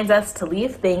 This reminds us to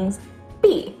leave things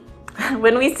be.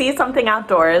 When we see something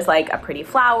outdoors, like a pretty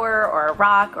flower or a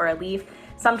rock or a leaf,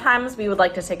 sometimes we would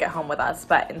like to take it home with us,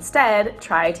 but instead,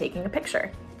 try taking a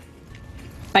picture.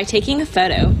 By taking a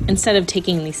photo, instead of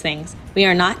taking these things, we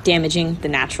are not damaging the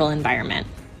natural environment.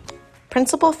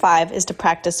 Principle 5 is to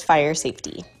practice fire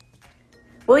safety.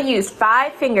 We'll use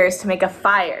 5 fingers to make a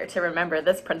fire to remember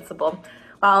this principle.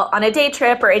 While on a day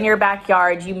trip or in your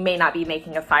backyard, you may not be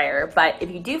making a fire, but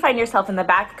if you do find yourself in the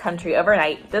backcountry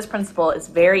overnight, this principle is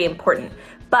very important.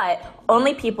 But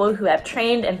only people who have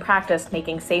trained and practiced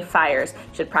making safe fires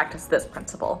should practice this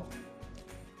principle.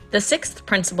 The 6th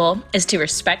principle is to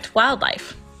respect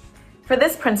wildlife. For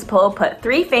this principle, put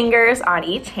 3 fingers on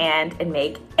each hand and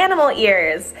make animal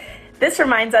ears. This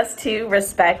reminds us to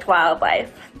respect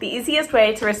wildlife. The easiest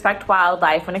way to respect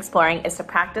wildlife when exploring is to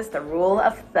practice the rule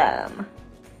of thumb.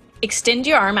 Extend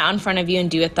your arm out in front of you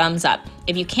and do a thumbs up.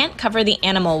 If you can't cover the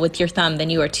animal with your thumb, then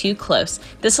you are too close.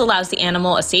 This allows the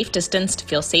animal a safe distance to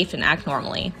feel safe and act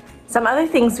normally. Some other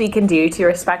things we can do to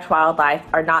respect wildlife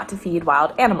are not to feed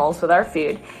wild animals with our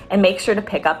food and make sure to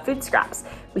pick up food scraps.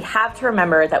 We have to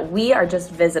remember that we are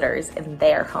just visitors in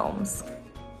their homes.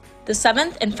 The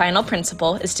 7th and final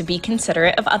principle is to be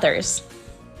considerate of others.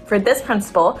 For this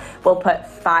principle, we'll put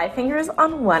 5 fingers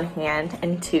on one hand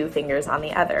and 2 fingers on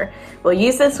the other. We'll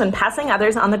use this when passing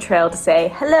others on the trail to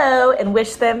say hello and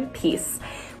wish them peace.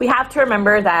 We have to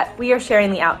remember that we are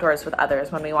sharing the outdoors with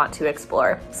others when we want to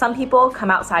explore. Some people come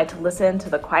outside to listen to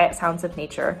the quiet sounds of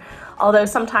nature, although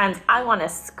sometimes I want to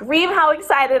scream how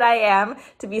excited I am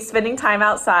to be spending time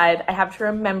outside. I have to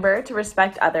remember to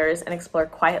respect others and explore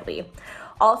quietly.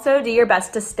 Also, do your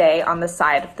best to stay on the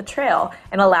side of the trail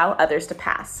and allow others to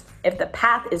pass. If the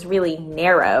path is really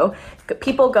narrow,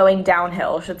 people going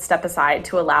downhill should step aside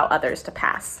to allow others to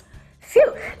pass.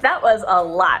 Phew, that was a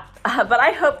lot, but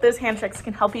I hope those hand tricks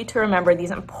can help you to remember these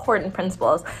important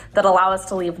principles that allow us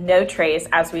to leave no trace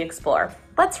as we explore.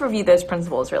 Let's review those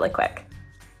principles really quick.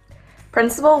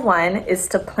 Principle 1 is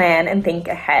to plan and think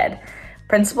ahead.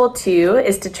 Principle 2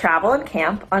 is to travel and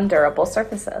camp on durable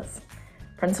surfaces.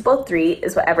 Principle 3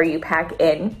 is whatever you pack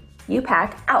in, you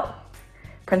pack out.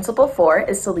 Principle 4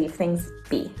 is to leave things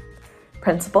be.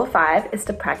 Principle 5 is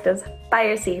to practice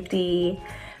fire safety.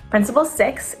 Principle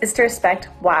 6 is to respect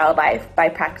wildlife by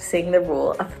practicing the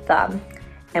rule of thumb.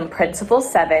 And Principle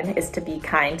 7 is to be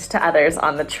kind to others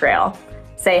on the trail.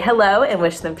 Say hello and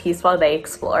wish them peace while they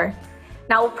explore.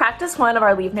 Now we'll practice one of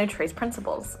our Leave No Trace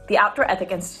principles. The Outdoor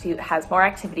Ethic Institute has more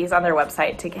activities on their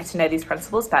website to get to know these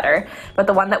principles better, but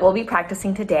the one that we'll be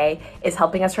practicing today is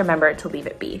helping us remember to leave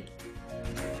it be.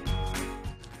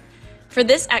 For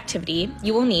this activity,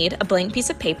 you will need a blank piece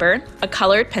of paper, a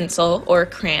colored pencil or a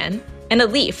crayon, and a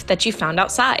leaf that you found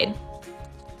outside.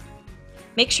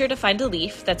 Make sure to find a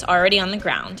leaf that's already on the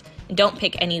ground, and don't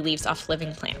pick any leaves off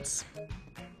living plants.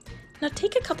 Now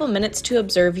take a couple minutes to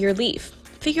observe your leaf.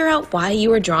 Figure out why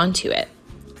you are drawn to it.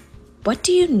 What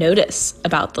do you notice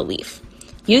about the leaf?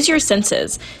 Use your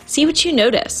senses. See what you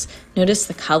notice. Notice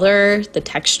the color, the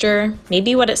texture,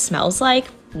 maybe what it smells like.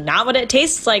 Not what it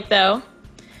tastes like, though.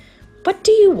 What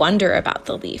do you wonder about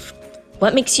the leaf?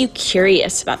 What makes you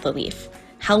curious about the leaf?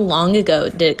 How long ago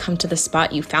did it come to the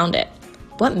spot you found it?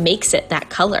 What makes it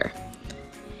that color?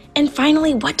 And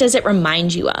finally, what does it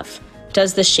remind you of?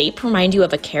 Does the shape remind you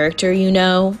of a character you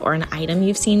know or an item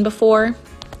you've seen before?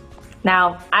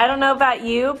 Now, I don't know about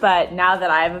you, but now that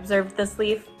I've observed this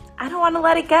leaf, I don't want to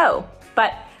let it go.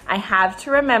 But I have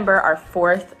to remember our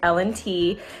fourth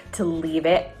L&T to leave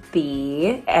it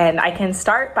be. And I can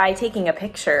start by taking a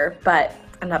picture, but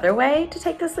another way to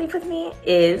take this leaf with me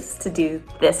is to do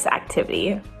this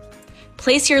activity.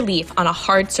 Place your leaf on a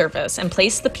hard surface and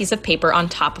place the piece of paper on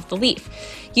top of the leaf.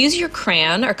 Use your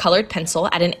crayon or colored pencil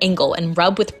at an angle and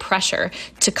rub with pressure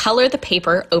to color the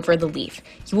paper over the leaf.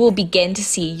 You will begin to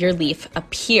see your leaf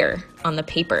appear on the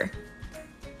paper.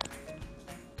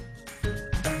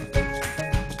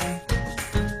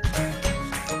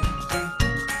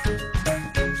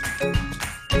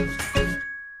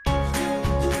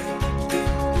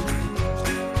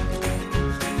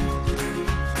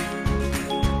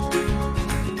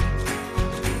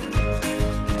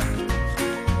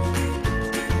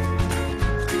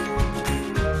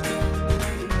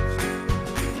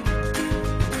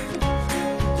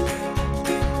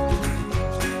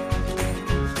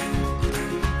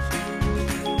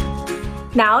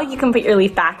 Now you can put your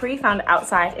leaf back where you found it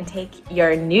outside and take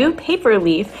your new paper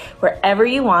leaf wherever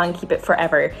you want and keep it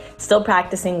forever, still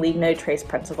practicing Leave No Trace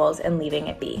principles and leaving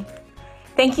it be.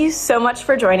 Thank you so much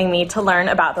for joining me to learn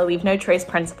about the Leave No Trace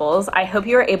principles. I hope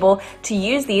you are able to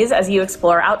use these as you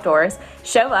explore outdoors.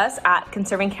 Show us at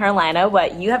Conserving Carolina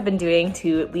what you have been doing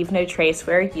to leave no trace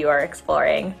where you are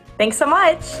exploring. Thanks so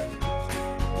much.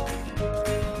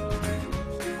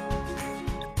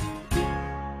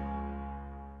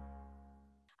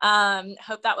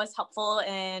 Hope that was helpful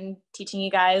in teaching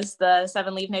you guys the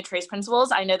 7 Leave No Trace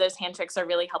principles. I know those hand tricks are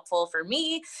really helpful for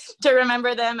me to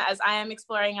remember them as I am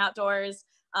exploring outdoors,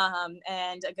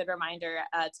 and a good reminder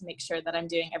to make sure that I'm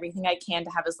doing everything I can to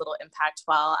have as little impact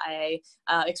while I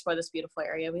explore this beautiful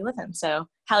area we live in. So,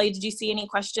 Hallie, did you see any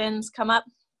questions come up?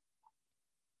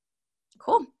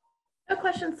 Cool. No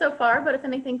questions so far, but if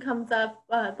anything comes up,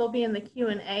 they'll be in the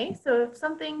Q&A. So if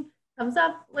something comes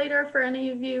up later for any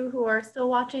of you who are still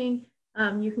watching,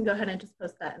 you can go ahead and just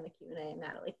post that in the Q&A and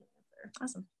Natalie can answer.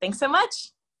 Awesome. Thanks so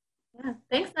much. Yeah,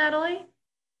 thanks, Natalie.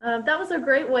 That was a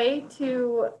great way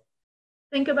to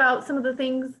think about some of the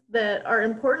things that are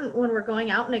important when we're going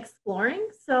out and exploring.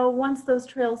 So once those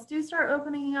trails do start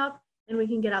opening up and we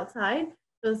can get outside,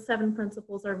 those 7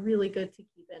 principles are really good to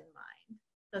keep in mind.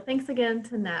 So thanks again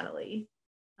to Natalie.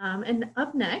 And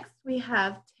up next, we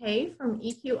have Tay from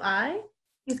EQI.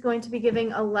 He's going to be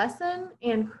giving a lesson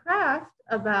and craft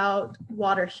about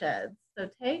watersheds. So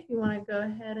Tay, if you want to go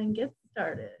ahead and get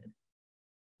started.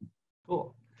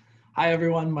 Cool. Hi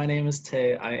everyone, my name is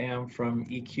Tay. I am from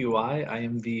EQI. I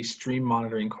am the stream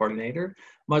monitoring coordinator.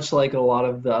 Much like a lot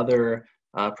of the other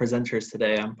presenters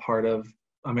today, I'm part of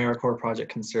AmeriCorps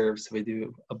Project Conserve, so we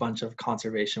do a bunch of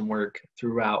conservation work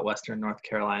throughout Western North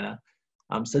Carolina.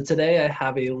 So today I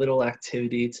have a little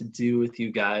activity to do with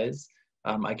you guys.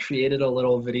 I created a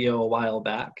little video a while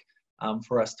back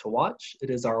for us to watch. It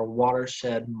is our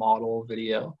watershed model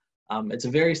video. It's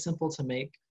very simple to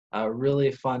make,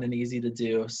 really fun and easy to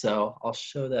do. So I'll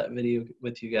show that video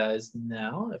with you guys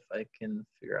now if I can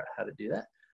figure out how to do that.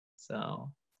 So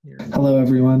hello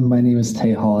everyone, my name is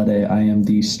Tay Holiday. I am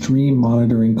the stream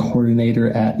monitoring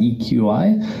coordinator at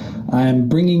EQI. I'm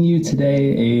bringing you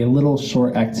today a little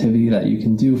short activity that you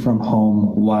can do from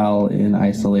home while in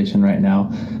isolation right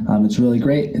now. It's really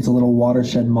great. It's a little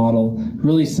watershed model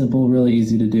Really simple, really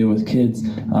easy to do with kids.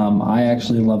 I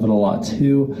actually love it a lot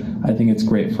too. I think it's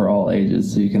great for all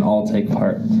ages, so you can all take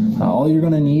part. All you're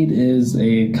going to need is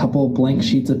a couple blank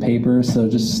sheets of paper, so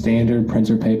just standard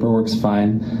printer paper works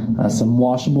fine, some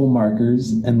washable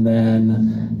markers, and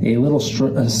then a little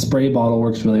spray bottle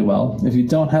works really well. If you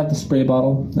don't have the spray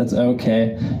bottle, that's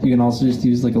okay. You can also just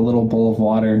use like a little bowl of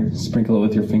water, sprinkle it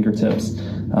with your fingertips.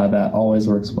 That always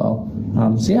works well.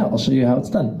 So yeah, I'll show you how it's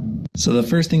done. So the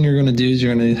first thing you're going to do is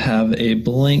you're going to have a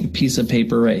blank piece of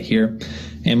paper right here.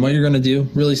 And what you're going to do,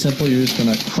 really simple, you're just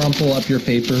going to crumple up your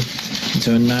paper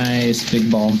into a nice big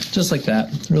ball, just like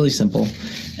that, really simple.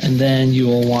 And then you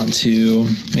will want to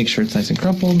make sure it's nice and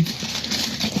crumpled.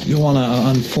 You'll want to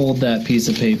unfold that piece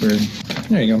of paper.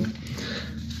 There you go.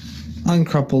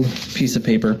 Uncrumpled piece of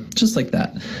paper, just like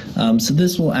that. So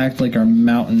this will act like our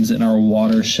mountains in our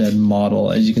watershed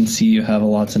model. As you can see, you have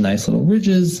lots of nice little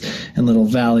ridges and little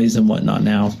valleys and whatnot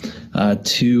now.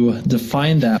 To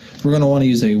define that, we're going to want to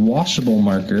use a washable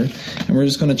marker, and we're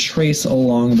just going to trace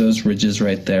along those ridges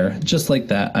right there, just like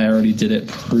that. I already did it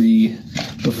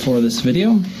before this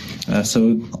video.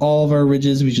 So all of our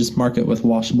ridges, we just mark it with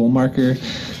washable marker.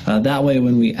 That way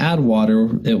when we add water,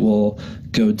 it will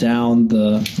go down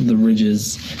the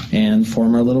ridges and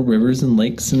form our little rivers and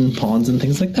lakes and ponds and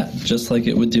things like that, just like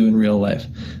it would do in real life.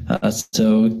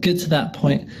 So get to that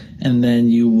point, and then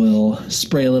you will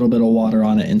spray a little bit of water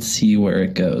on it and see where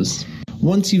it goes.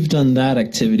 Once you've done that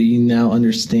activity, you now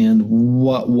understand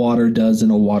what water does in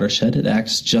a watershed. It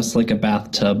acts just like a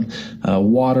bathtub.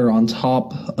 Water on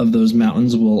top of those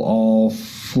mountains will all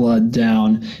flood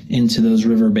down into those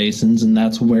river basins, and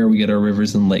that's where we get our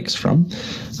rivers and lakes from.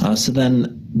 So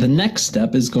then the next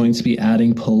step is going to be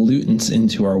adding pollutants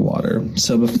into our water.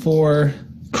 So before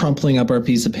crumpling up our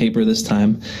piece of paper this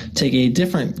time, take a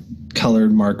different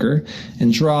colored marker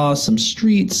and draw some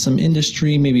streets, some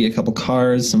industry, maybe a couple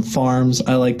cars, some farms.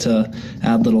 I like to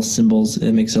add little symbols.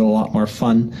 It makes it a lot more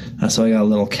fun. So I got a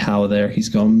little cow there. He's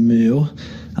going moo.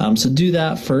 So do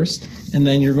that first, and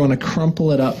then you're going to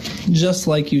crumple it up just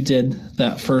like you did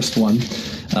that first one,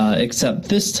 except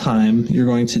this time you're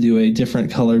going to do a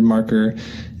different colored marker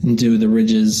and do the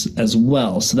ridges as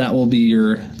well. So that will be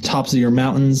your tops of your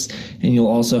mountains, and you'll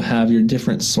also have your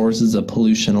different sources of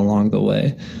pollution along the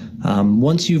way.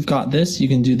 Once you've got this, you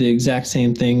can do the exact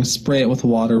same thing, spray it with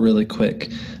water really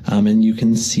quick, and you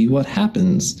can see what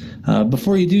happens.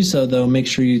 Before you do so, though, make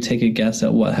sure you take a guess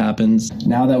at what happens.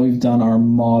 Now that we've done our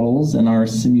models and our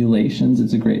simulations,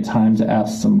 it's a great time to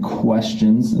ask some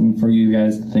questions and for you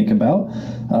guys to think about.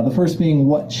 The first being,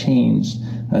 what changed?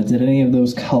 Did any of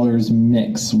those colors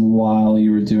mix while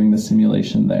you were doing the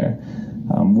simulation there?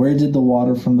 Where did the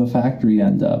water from the factory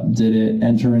end up? Did it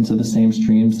enter into the same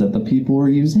streams that the people were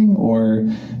using, or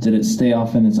did it stay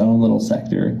off in its own little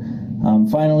sector?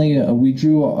 Finally, we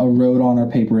drew a road on our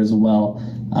paper as well.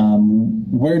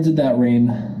 Where did that rain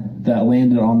that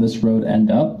landed on this road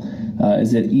end up?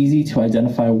 Is it easy to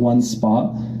identify one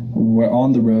spot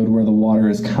on the road where the water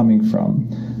is coming from?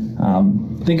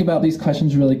 Think about these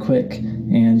questions really quick,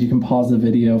 and you can pause the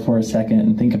video for a second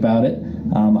and think about it.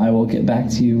 I will get back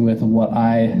to you with what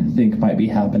I think might be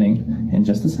happening in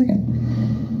just a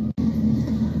second.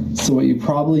 So what you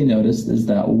probably noticed is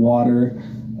that water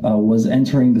was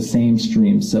entering the same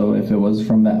stream. So if it was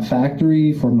from that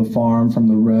factory, from the farm, from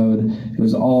the road, it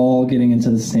was all getting into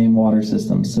the same water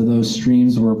system. So those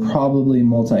streams were probably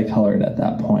multicolored at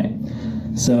that point.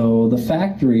 So the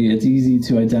factory, it's easy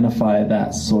to identify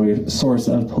that source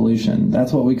of pollution.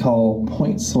 That's what we call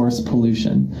point source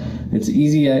pollution. It's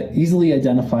easily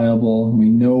identifiable. We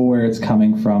know where it's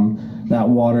coming from. That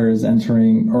water is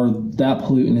entering, or that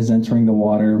pollutant is entering the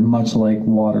water, much like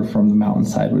water from the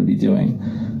mountainside would be doing.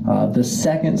 The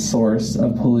second source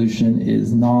of pollution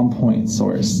is non-point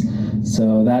source.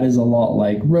 So that is a lot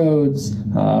like roads,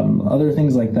 other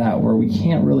things like that, where we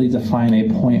can't really define a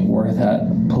point where that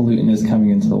pollutant is coming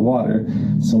into the water.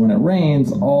 So when it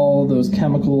rains, all those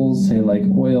chemicals, say like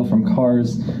oil from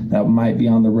cars that might be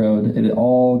on the road, it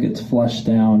all gets flushed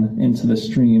down into the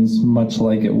streams, much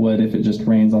like it would if it just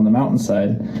rains on the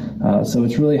mountainside. So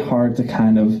it's really hard to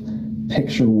kind of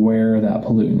picture where that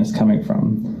pollutant is coming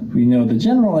from. We know the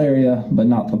general area, but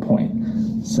not the point.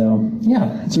 So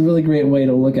yeah, it's a really great way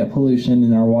to look at pollution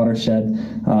in our watershed.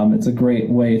 It's a great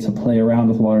way to play around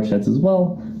with watersheds as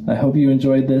well. I hope you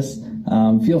enjoyed this.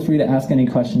 Feel free to ask any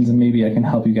questions and maybe I can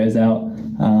help you guys out.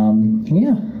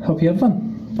 Yeah, hope you have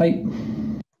fun. Bye.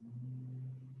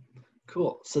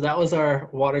 Cool. So that was our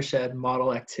watershed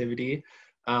model activity.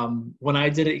 When I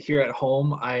did it here at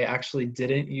home, I actually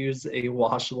didn't use a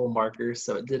washable marker,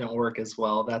 so it didn't work as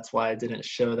well. That's why I didn't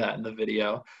show that in the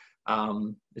video.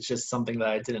 It's just something that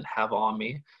I didn't have on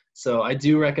me. So I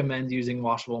do recommend using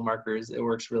washable markers. It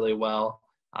works really well.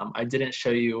 I didn't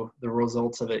show you the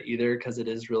results of it either because it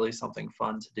is really something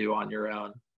fun to do on your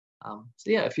own. So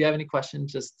yeah, if you have any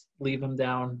questions, just leave them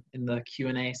down in the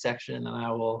Q&A section and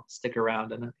I will stick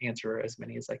around and answer as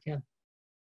many as I can.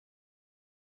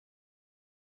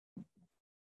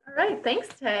 All right, thanks,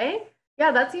 Tay.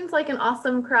 Yeah, that seems like an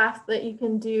awesome craft that you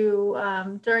can do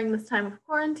during this time of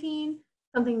quarantine,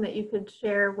 something that you could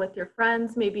share with your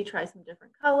friends, maybe try some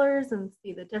different colors and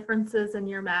see the differences in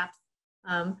your maps.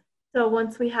 So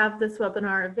once we have this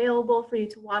webinar available for you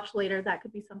to watch later, that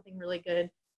could be something really good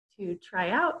to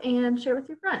try out and share with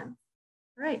your friends.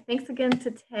 All right, thanks again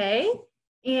to Tay.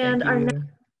 And our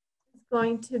next is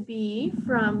going to be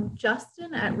from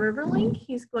Justin at RiverLink.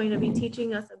 He's going to be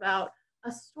teaching us about a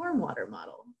stormwater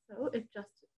model. So if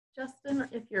Justin,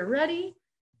 if you're ready.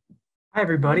 Hi,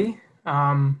 everybody.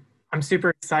 I'm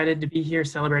super excited to be here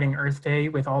celebrating Earth Day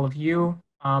with all of you.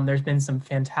 There's been some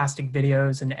fantastic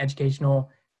videos and educational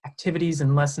activities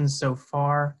and lessons so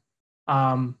far.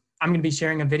 I'm going to be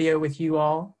sharing a video with you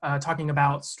all talking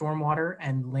about stormwater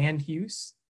and land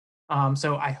use.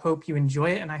 So I hope you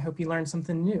enjoy it and I hope you learn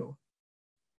something new.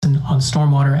 On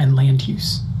stormwater and land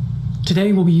use.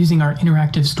 Today we'll be using our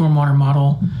interactive stormwater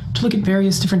model to look at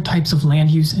various different types of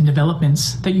land use and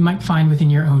developments that you might find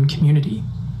within your own community.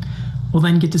 We'll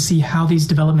then get to see how these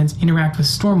developments interact with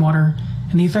stormwater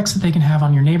and the effects that they can have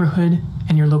on your neighborhood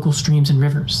and your local streams and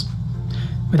rivers.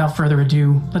 Without further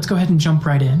ado, let's go ahead and jump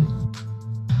right in.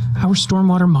 Our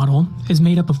stormwater model is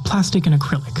made up of plastic and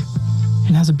acrylic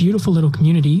and has a beautiful little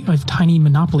community of tiny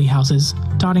monopoly houses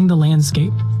dotting the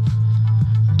landscape.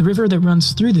 The river that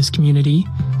runs through this community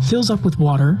fills up with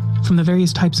water from the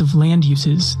various types of land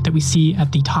uses that we see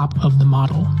at the top of the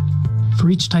model. For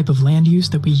each type of land use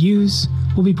that we use,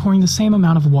 we'll be pouring the same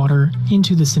amount of water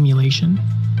into the simulation.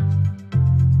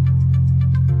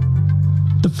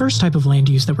 The first type of land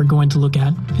use that we're going to look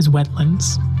at is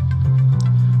wetlands.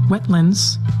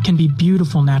 Wetlands can be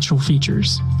beautiful natural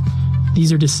features.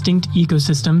 These are distinct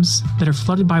ecosystems that are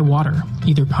flooded by water,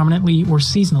 either permanently or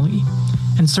seasonally,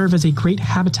 and serve as a great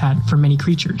habitat for many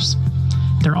creatures.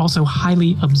 They're also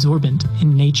highly absorbent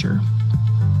in nature.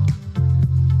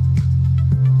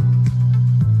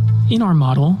 In our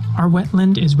model, our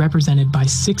wetland is represented by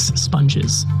 6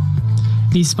 sponges.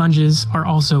 These sponges are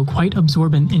also quite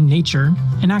absorbent in nature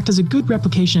and act as a good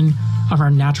replication of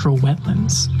our natural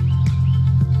wetlands.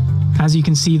 As you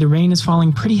can see, the rain is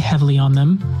falling pretty heavily on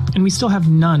them, and we still have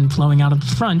none flowing out of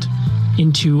the front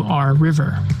into our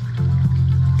river.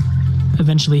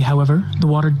 Eventually, however, the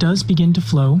water does begin to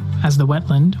flow as the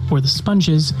wetland, or the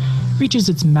sponges, reaches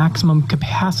its maximum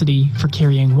capacity for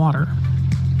carrying water.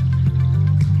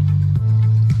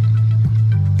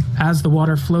 As the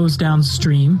water flows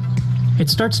downstream, it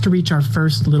starts to reach our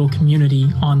first little community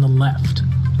on the left.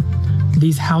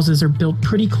 These houses are built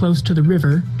pretty close to the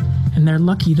river, and they're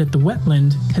lucky that the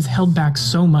wetland has held back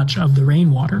so much of the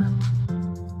rainwater.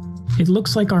 It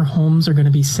looks like our homes are going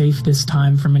to be safe this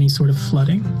time from any sort of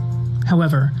flooding.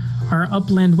 However, our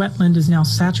upland wetland is now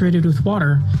saturated with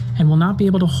water and will not be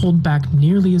able to hold back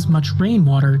nearly as much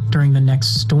rainwater during the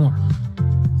next storm.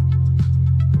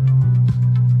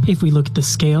 If we look at the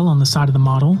scale on the side of the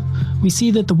model, we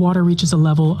see that the water reaches a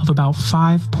level of about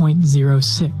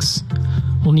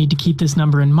 5.06. We'll need to keep this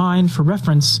number in mind for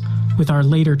reference with our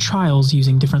later trials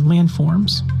using different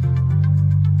landforms.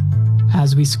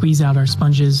 As we squeeze out our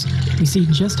sponges, we see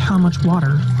just how much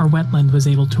water our wetland was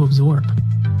able to absorb.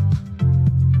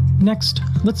 Next,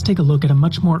 let's take a look at a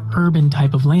much more urban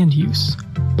type of land use,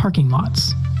 parking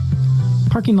lots.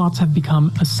 Parking lots have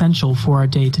become essential for our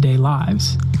day-to-day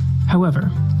lives.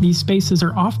 However, these spaces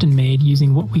are often made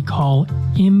using what we call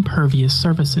impervious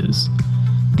surfaces.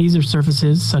 These are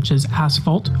surfaces such as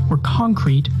asphalt or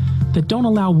concrete that don't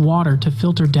allow water to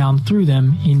filter down through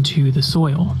them into the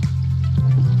soil.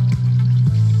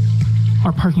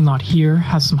 Our parking lot here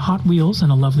has some Hot Wheels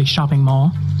and a lovely shopping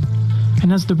mall.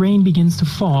 And as the rain begins to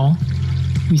fall,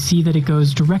 we see that it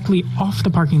goes directly off the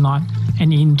parking lot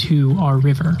and into our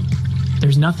river.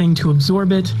 There's nothing to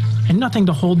absorb it and nothing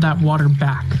to hold that water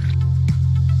back.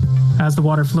 As the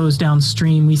water flows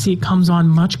downstream, we see it comes on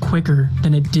much quicker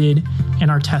than it did in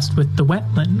our test with the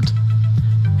wetland.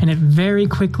 And it very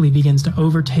quickly begins to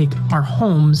overtake our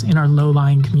homes in our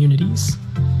low-lying communities.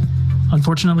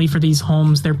 Unfortunately for these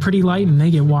homes, they're pretty light and they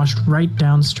get washed right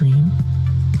downstream.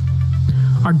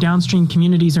 Our downstream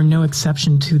communities are no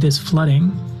exception to this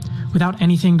flooding. Without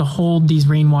anything to hold these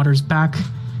rainwaters back,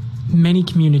 many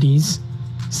communities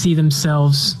see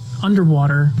themselves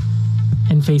underwater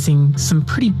and facing some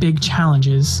pretty big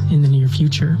challenges in the near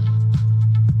future.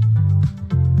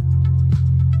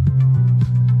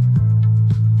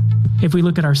 If we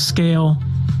look at our scale,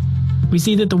 we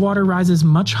see that the water rises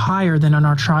much higher than on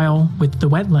our trial with the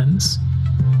wetlands.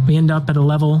 We end up at a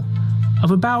level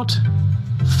of about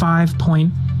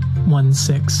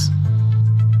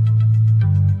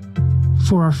 5.16.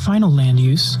 For our final land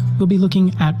use, we'll be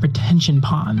looking at retention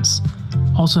ponds,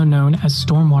 also known as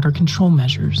stormwater control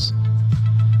measures.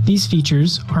 These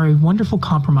features are a wonderful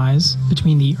compromise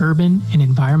between the urban and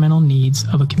environmental needs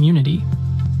of a community.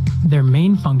 Their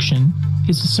main function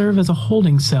is to serve as a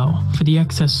holding cell for the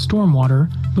excess stormwater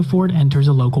before it enters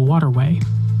a local waterway.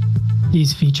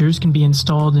 These features can be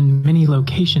installed in many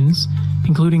locations,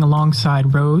 including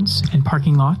alongside roads and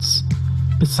parking lots,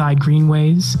 beside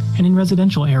greenways, and in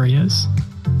residential areas.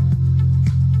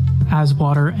 As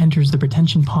water enters the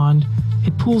retention pond,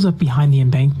 it pools up behind the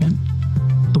embankment.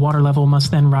 The water level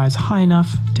must then rise high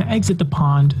enough to exit the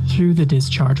pond through the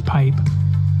discharge pipe.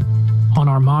 On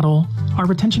our model, our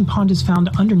retention pond is found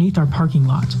underneath our parking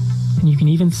lot, and you can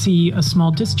even see a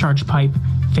small discharge pipe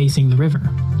facing the river.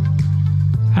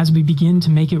 As we begin to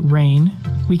make it rain,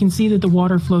 we can see that the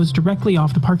water flows directly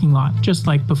off the parking lot, just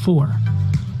like before.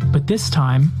 But this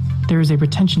time, there is a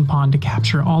retention pond to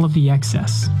capture all of the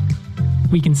excess.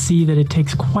 We can see that it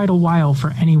takes quite a while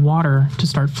for any water to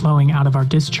start flowing out of our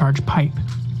discharge pipe.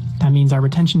 That means our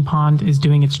retention pond is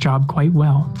doing its job quite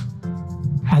well.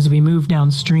 As we move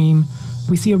downstream,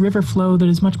 we see a river flow that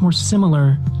is much more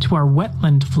similar to our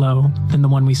wetland flow than the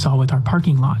one we saw with our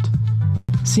parking lot.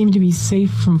 Seem to be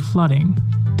safe from flooding,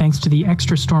 thanks to the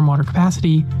extra stormwater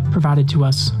capacity provided to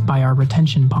us by our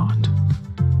retention pond.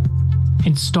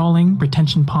 Installing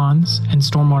retention ponds and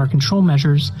stormwater control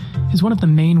measures is one of the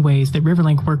main ways that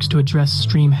RiverLink works to address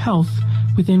stream health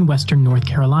within western North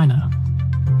Carolina.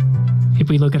 If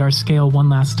we look at our scale one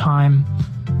last time,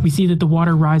 we see that the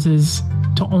water rises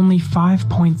to only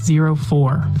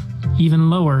 5.04, even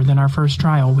lower than our first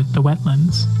trial with the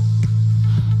wetlands.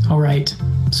 All right,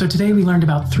 so today we learned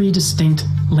about 3 distinct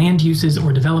land uses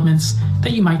or developments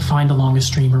that you might find along a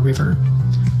stream or river: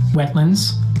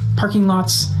 wetlands, parking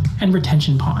lots, and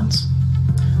retention ponds.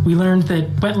 We learned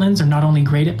that wetlands are not only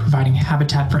great at providing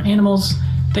habitat for animals,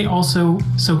 they also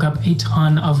soak up a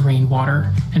ton of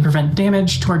rainwater and prevent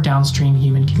damage to our downstream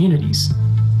human communities.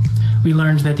 We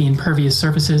learned that the impervious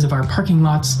surfaces of our parking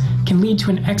lots can lead to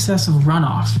an excess of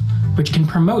runoff, which can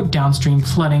promote downstream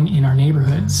flooding in our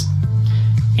neighborhoods.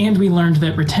 And we learned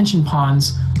that retention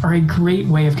ponds are a great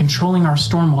way of controlling our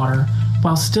stormwater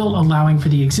while still allowing for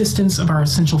the existence of our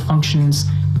essential functions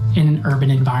in an urban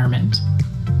environment.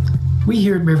 We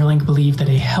here at RiverLink believe that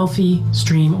a healthy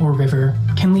stream or river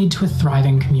can lead to a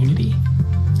thriving community.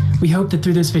 We hope that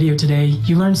through this video today,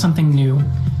 you learned something new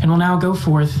and will now go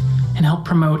forth and help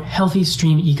promote healthy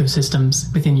stream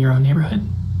ecosystems within your own neighborhood.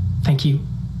 Thank you.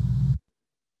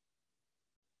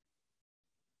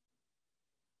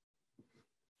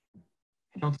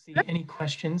 I don't see any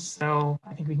questions, so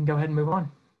I think we can go ahead and move on.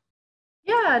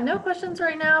 Yeah, no questions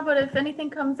right now, but if anything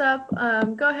comes up,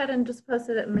 go ahead and just post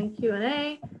it in the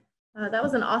Q&A. That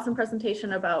was an awesome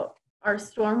presentation about our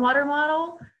stormwater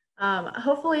model.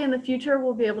 Hopefully in the future,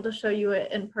 we'll be able to show you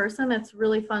it in person. It's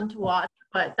really fun to watch,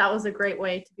 but that was a great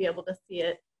way to be able to see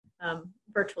it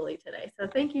virtually today. So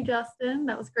thank you, Justin.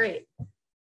 That was great.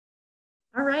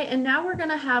 All right, and now we're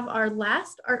gonna have our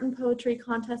last art and poetry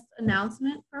contest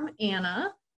announcement from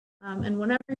Anna. And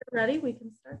whenever you're ready, we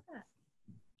can start that.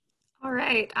 All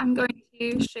right, I'm going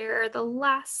to share the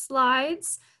last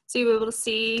slides so you'll be able to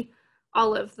see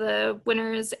all of the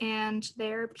winners and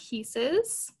their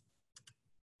pieces.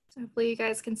 So hopefully you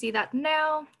guys can see that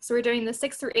now. So we're doing the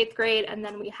 6th through 8th grade, and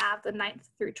then we have the 9th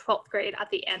through 12th grade at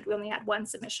the end. We only had 1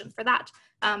 submission for that,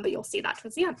 but you'll see that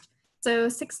towards the end. So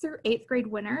 6th through 8th grade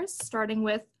winners, starting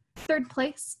with 3rd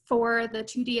place for the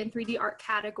 2D and 3D art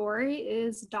category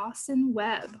is Dawson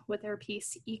Webb with their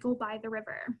piece Eagle by the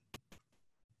River.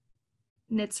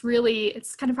 And it's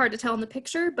kind of hard to tell in the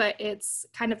picture, but it's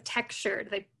kind of textured.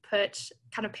 They put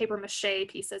kind of paper mache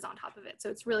pieces on top of it. So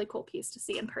it's a really cool piece to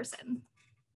see in person.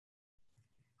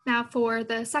 Now for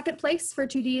the 2nd place for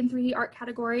 2D and 3D art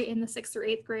category in the 6th through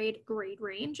 8th grade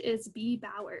range is B.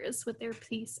 Bowers with their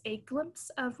piece A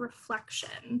Glimpse of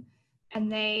Reflection.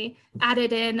 And they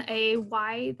added in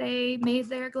why they made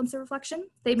their glimpse of reflection.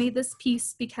 They made this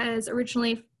piece because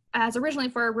originally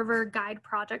for a river guide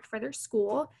project for their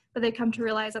school, but they come to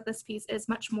realize that this piece is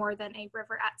much more than a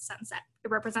river at sunset.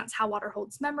 It represents how water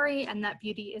holds memory, and that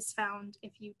beauty is found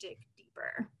if you dig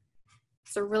deeper.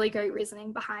 So really great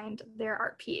reasoning behind their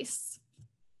art piece.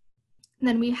 And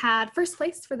then we had 1st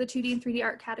place for the 2D and 3D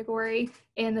art category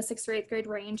in the 6th or 8th grade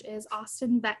range is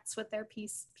Austin Betts with their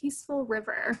piece Peaceful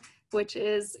River, which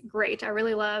is great. I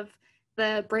really love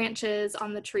the branches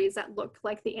on the trees that look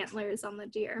like the antlers on the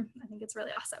deer. I think it's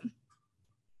really awesome.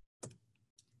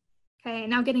 Okay,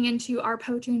 now getting into our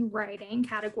poetry and writing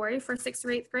category for 6th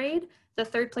through 8th grade. The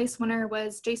 3rd place winner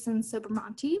was Jason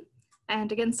Sobermonte.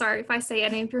 And again, sorry if I say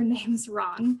any of your names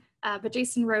wrong, but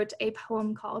Jason wrote a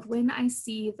poem called When I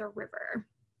See the River.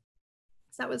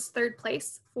 So that was 3rd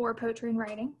place for poetry and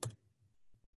writing.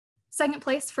 2nd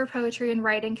place for poetry and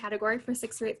writing category for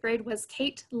 6th through 8th grade was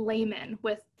Kate Lehman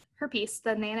with her piece,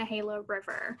 The Nantahala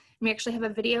River. And we actually have a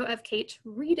video of Kate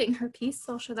reading her piece,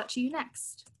 so I'll show that to you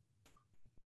next.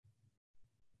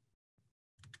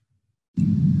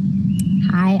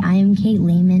 Hi, I am Kate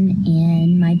Lehman,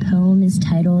 and my poem is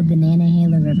titled The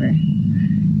Nantahala River.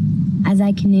 As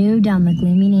I canoe down the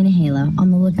gloomy Nantahala on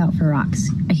the lookout for rocks,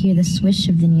 I hear the swish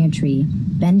of the near tree,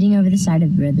 bending over the side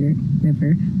of the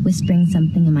river, whispering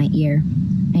something in my ear.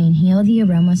 I inhale the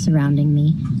aroma surrounding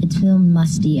me. It's feeling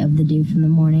musty of the dew from the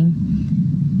morning.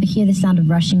 I hear the sound of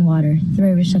rushing water. The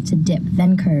river starts to dip,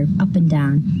 then curve, up and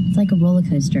down. It's like a roller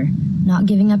coaster. Not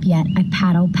giving up yet, I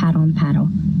paddle, paddle, and paddle.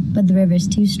 But the river's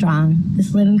too strong.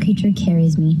 This living creature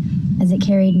carries me. As it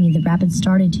carried me, the rapids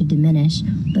started to diminish,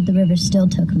 but the river still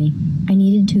took me. I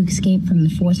needed to escape from the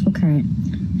forceful current.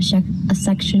 A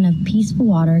section of peaceful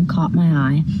water caught my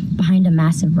eye behind a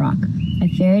massive rock. I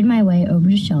ferried my way over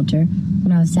to shelter.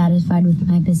 When I was satisfied with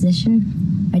my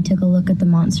position, I took a look at the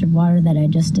monster of water that I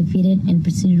just defeated and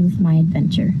proceeded with my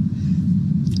adventure.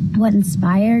 What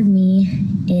inspired me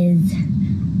is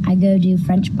I go to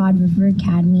French Bod River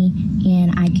Academy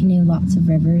and I canoe lots of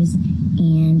rivers,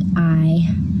 and I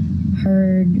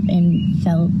heard and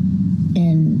felt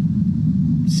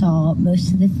and saw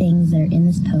most of the things that are in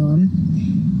this poem.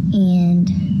 And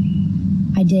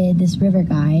I did this river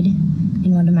guide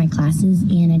in one of my classes,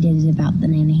 and I did it about the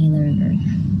Nantahala River.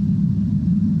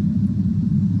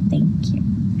 Thank you.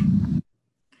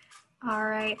 All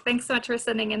right, thanks so much for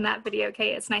sending in that video,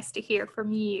 Kate. It's nice to hear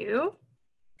from you.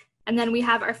 And then we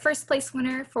have our 1st place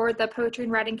winner for the poetry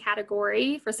and writing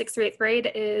category for 6th through 8th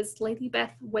grade is Lady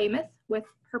Beth Weymouth with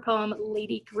her poem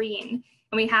Lady Green.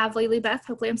 And we have Lady Beth,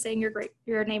 hopefully I'm saying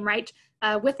your name right,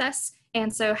 with us.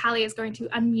 And so Hallie is going to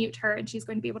unmute her and she's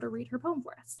going to be able to read her poem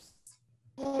for us.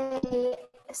 Hey,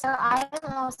 so I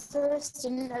am also a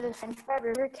student of the French Bod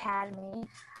River Academy.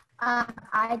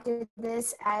 I did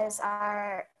this as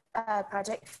our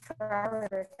project for our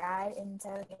river guide, and so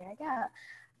here I go.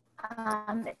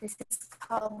 This is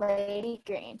called Lady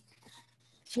Green.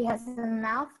 She has a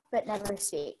mouth but never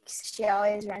speaks. She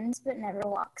always runs but never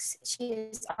walks. She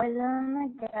is always on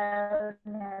the go,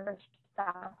 never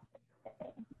stops.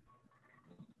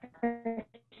 Her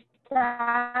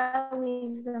style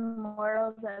leaves the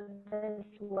mortals of this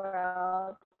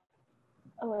world.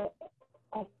 Oh, wait,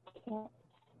 I can't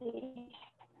see.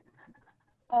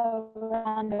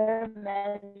 Around her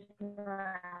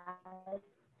mesmerized.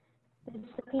 The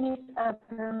disappearance of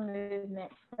her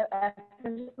movement so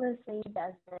effortlessly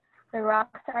does it. The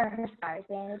rocks are her scars,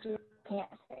 bandages can't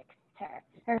fix her.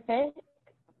 Her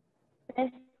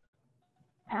fist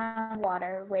pound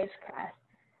water, waves crash.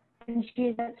 When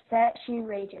she's upset, she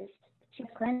rages. She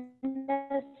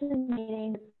cleanses the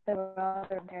meeting with the world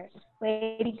around her.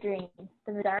 Lady Green,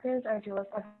 the darkest are jewels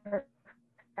of her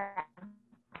crown.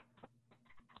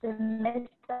 The mist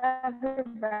of her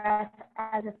breath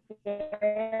as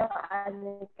ethereal as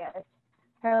it goes.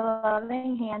 Her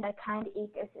loving hand, a kind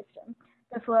ecosystem.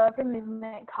 The flow of her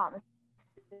movement calms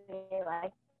me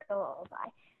like a lullaby.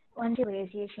 When she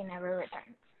leaves you, she never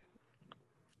returns.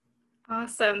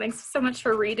 Awesome, thanks so much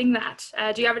for reading that.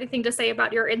 Do you have anything to say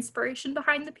about your inspiration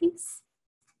behind the piece?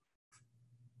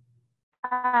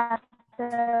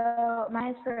 So my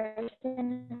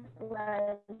inspiration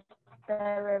was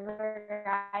the river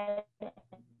ride.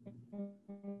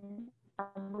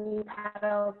 We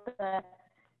paddled the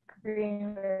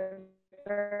Green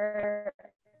River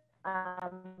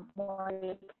one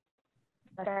week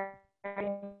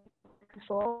during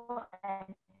school,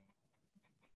 and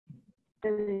it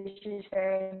was just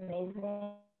very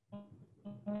amazing,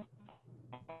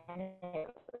 and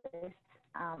it was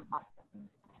awesome.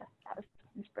 So that was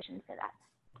inspiration for that.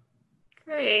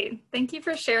 Great. Thank you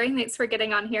for sharing. Thanks for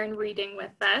getting on here and reading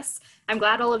with us. I'm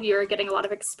glad all of you are getting a lot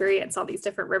of experience on these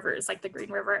different rivers, like the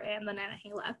Green River and the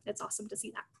Nantahala. It's awesome to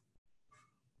see that.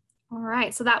 All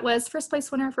right, so that was 1st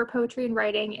place winner for poetry and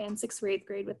writing in 6th through 8th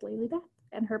grade with Lady Beth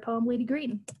and her poem Lady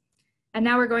Green. And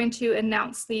now we're going to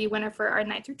announce the winner for our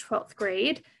 9th through 12th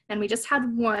grade. And we just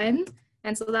had one.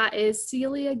 And so that is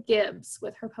Celia Gibbs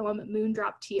with her poem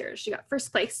Moondrop Tears. She got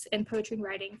 1st place in poetry and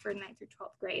writing for 9th through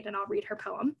 12th grade. And I'll read her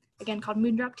poem, again called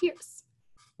Moondrop Tears.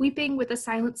 Weeping with a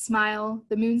silent smile,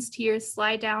 the moon's tears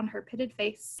slide down her pitted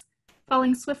face.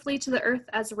 falling swiftly to the earth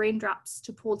as raindrops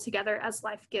to pool together as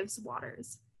life gives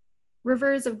waters.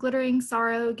 Rivers of glittering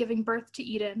sorrow giving birth to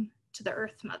Eden, to the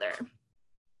earth mother.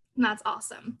 And that's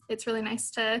awesome. It's really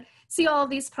nice to see all of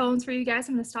these poems for you guys.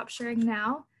 I'm going to stop sharing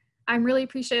now. I'm really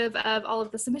appreciative of all of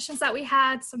the submissions that we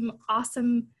had, some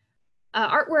awesome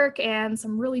artwork and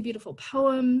some really beautiful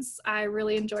poems. I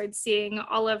really enjoyed seeing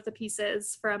all of the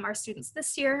pieces from our students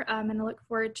this year, and I look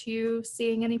forward to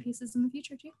seeing any pieces in the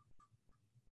future too.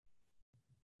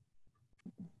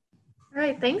 All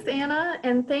right, thanks Anna,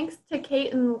 and thanks to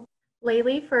Kate and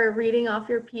Laylee for reading off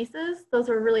your pieces. Those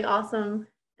were really awesome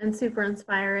and super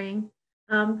inspiring.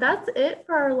 That's it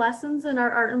for our lessons in our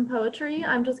art and poetry.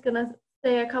 I'm just gonna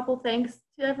say a couple thanks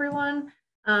to everyone,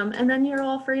 and then you're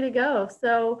all free to go.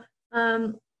 So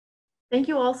thank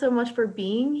you all so much for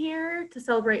being here to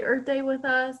celebrate Earth Day with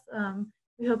us.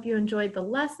 We hope you enjoyed the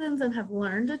lessons and have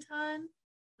learned a ton.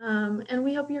 And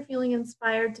we hope you're feeling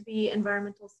inspired to be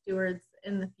environmental stewards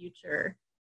in the future.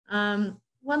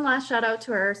 One last shout out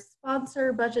to our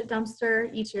sponsor, Budget Dumpster.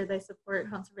 Each year they support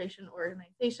conservation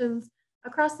organizations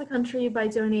across the country by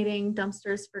donating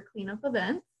dumpsters for cleanup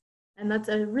events. And that's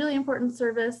a really important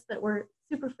service that we're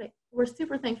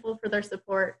super thankful for their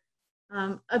support.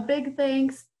 A big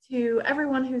thanks to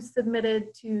everyone who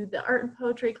submitted to the art and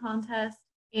poetry contest,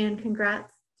 and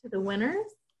congrats to the winners.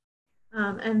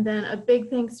 And then a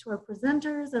big thanks to our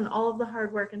presenters and all of the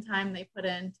hard work and time they put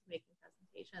in to making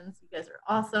presentations. You guys are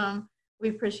awesome. We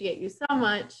appreciate you so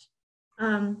much.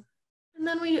 And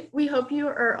then we hope you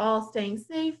are all staying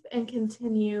safe and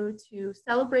continue to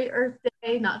celebrate Earth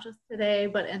Day, not just today,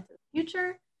 but into the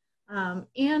future,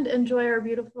 and enjoy our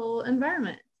beautiful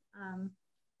environment.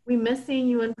 We miss seeing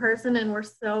you in person, and we're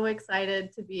so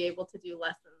excited to be able to do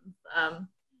lessons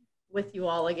with you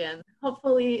all again,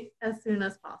 hopefully as soon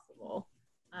as possible.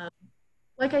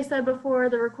 Like I said before,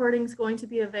 the recording is going to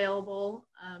be available,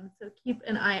 so keep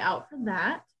an eye out for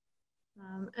that.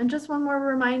 And just one more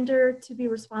reminder to be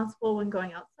responsible when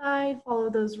going outside, follow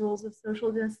those rules of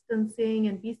social distancing,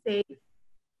 and be safe.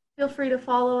 Feel free to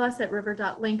follow us at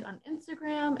river.link on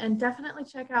Instagram, and definitely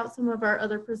check out some of our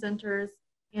other presenters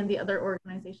and the other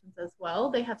organizations as well.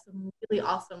 They have some really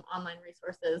awesome online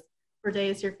resources for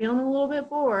days you're feeling a little bit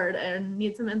bored and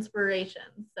need some inspiration.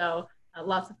 So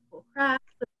lots of cool crafts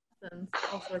and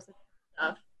all sorts of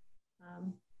stuff.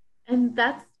 And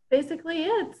that's basically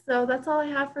it. So that's all I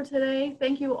have for today.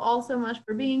 Thank you all so much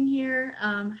for being here.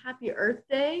 Happy Earth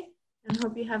Day, and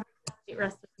hope you have a great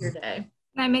rest of your day.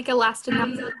 Can I make a last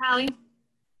announcement, Hallie?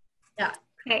 Yeah.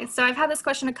 Okay, so I've had this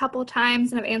question a couple of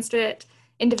times and I've answered it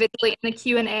individually in the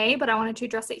Q&A, but I wanted to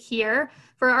address it here.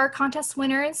 For our contest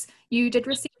winners, you did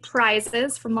receive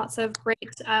prizes from lots of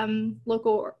great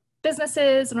local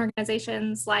businesses and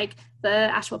organizations like the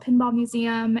Asheville Pinball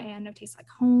Museum and No Taste Like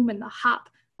Home and the Hop.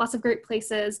 Lots of great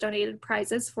places donated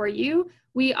prizes for you.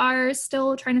 We are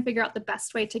still trying to figure out the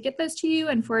best way to get those to you,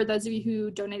 and for those of you who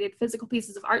donated physical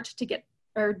pieces of art to get,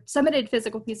 or submitted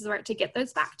physical pieces of art to get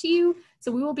those back to you.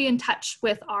 So we will be in touch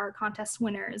with our contest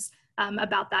winners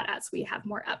about that as we have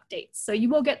more updates. So you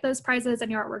will get those prizes and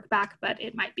your artwork back, but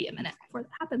it might be a minute before that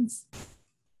happens.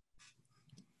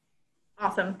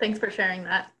 Awesome, thanks for sharing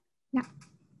that. Yeah.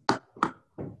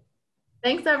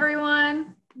 Thanks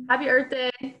everyone. Happy Earth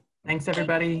Day. Thanks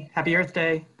everybody. Happy Earth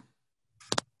Day.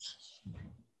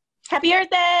 Happy Earth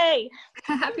Day.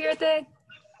 Happy Earth Day.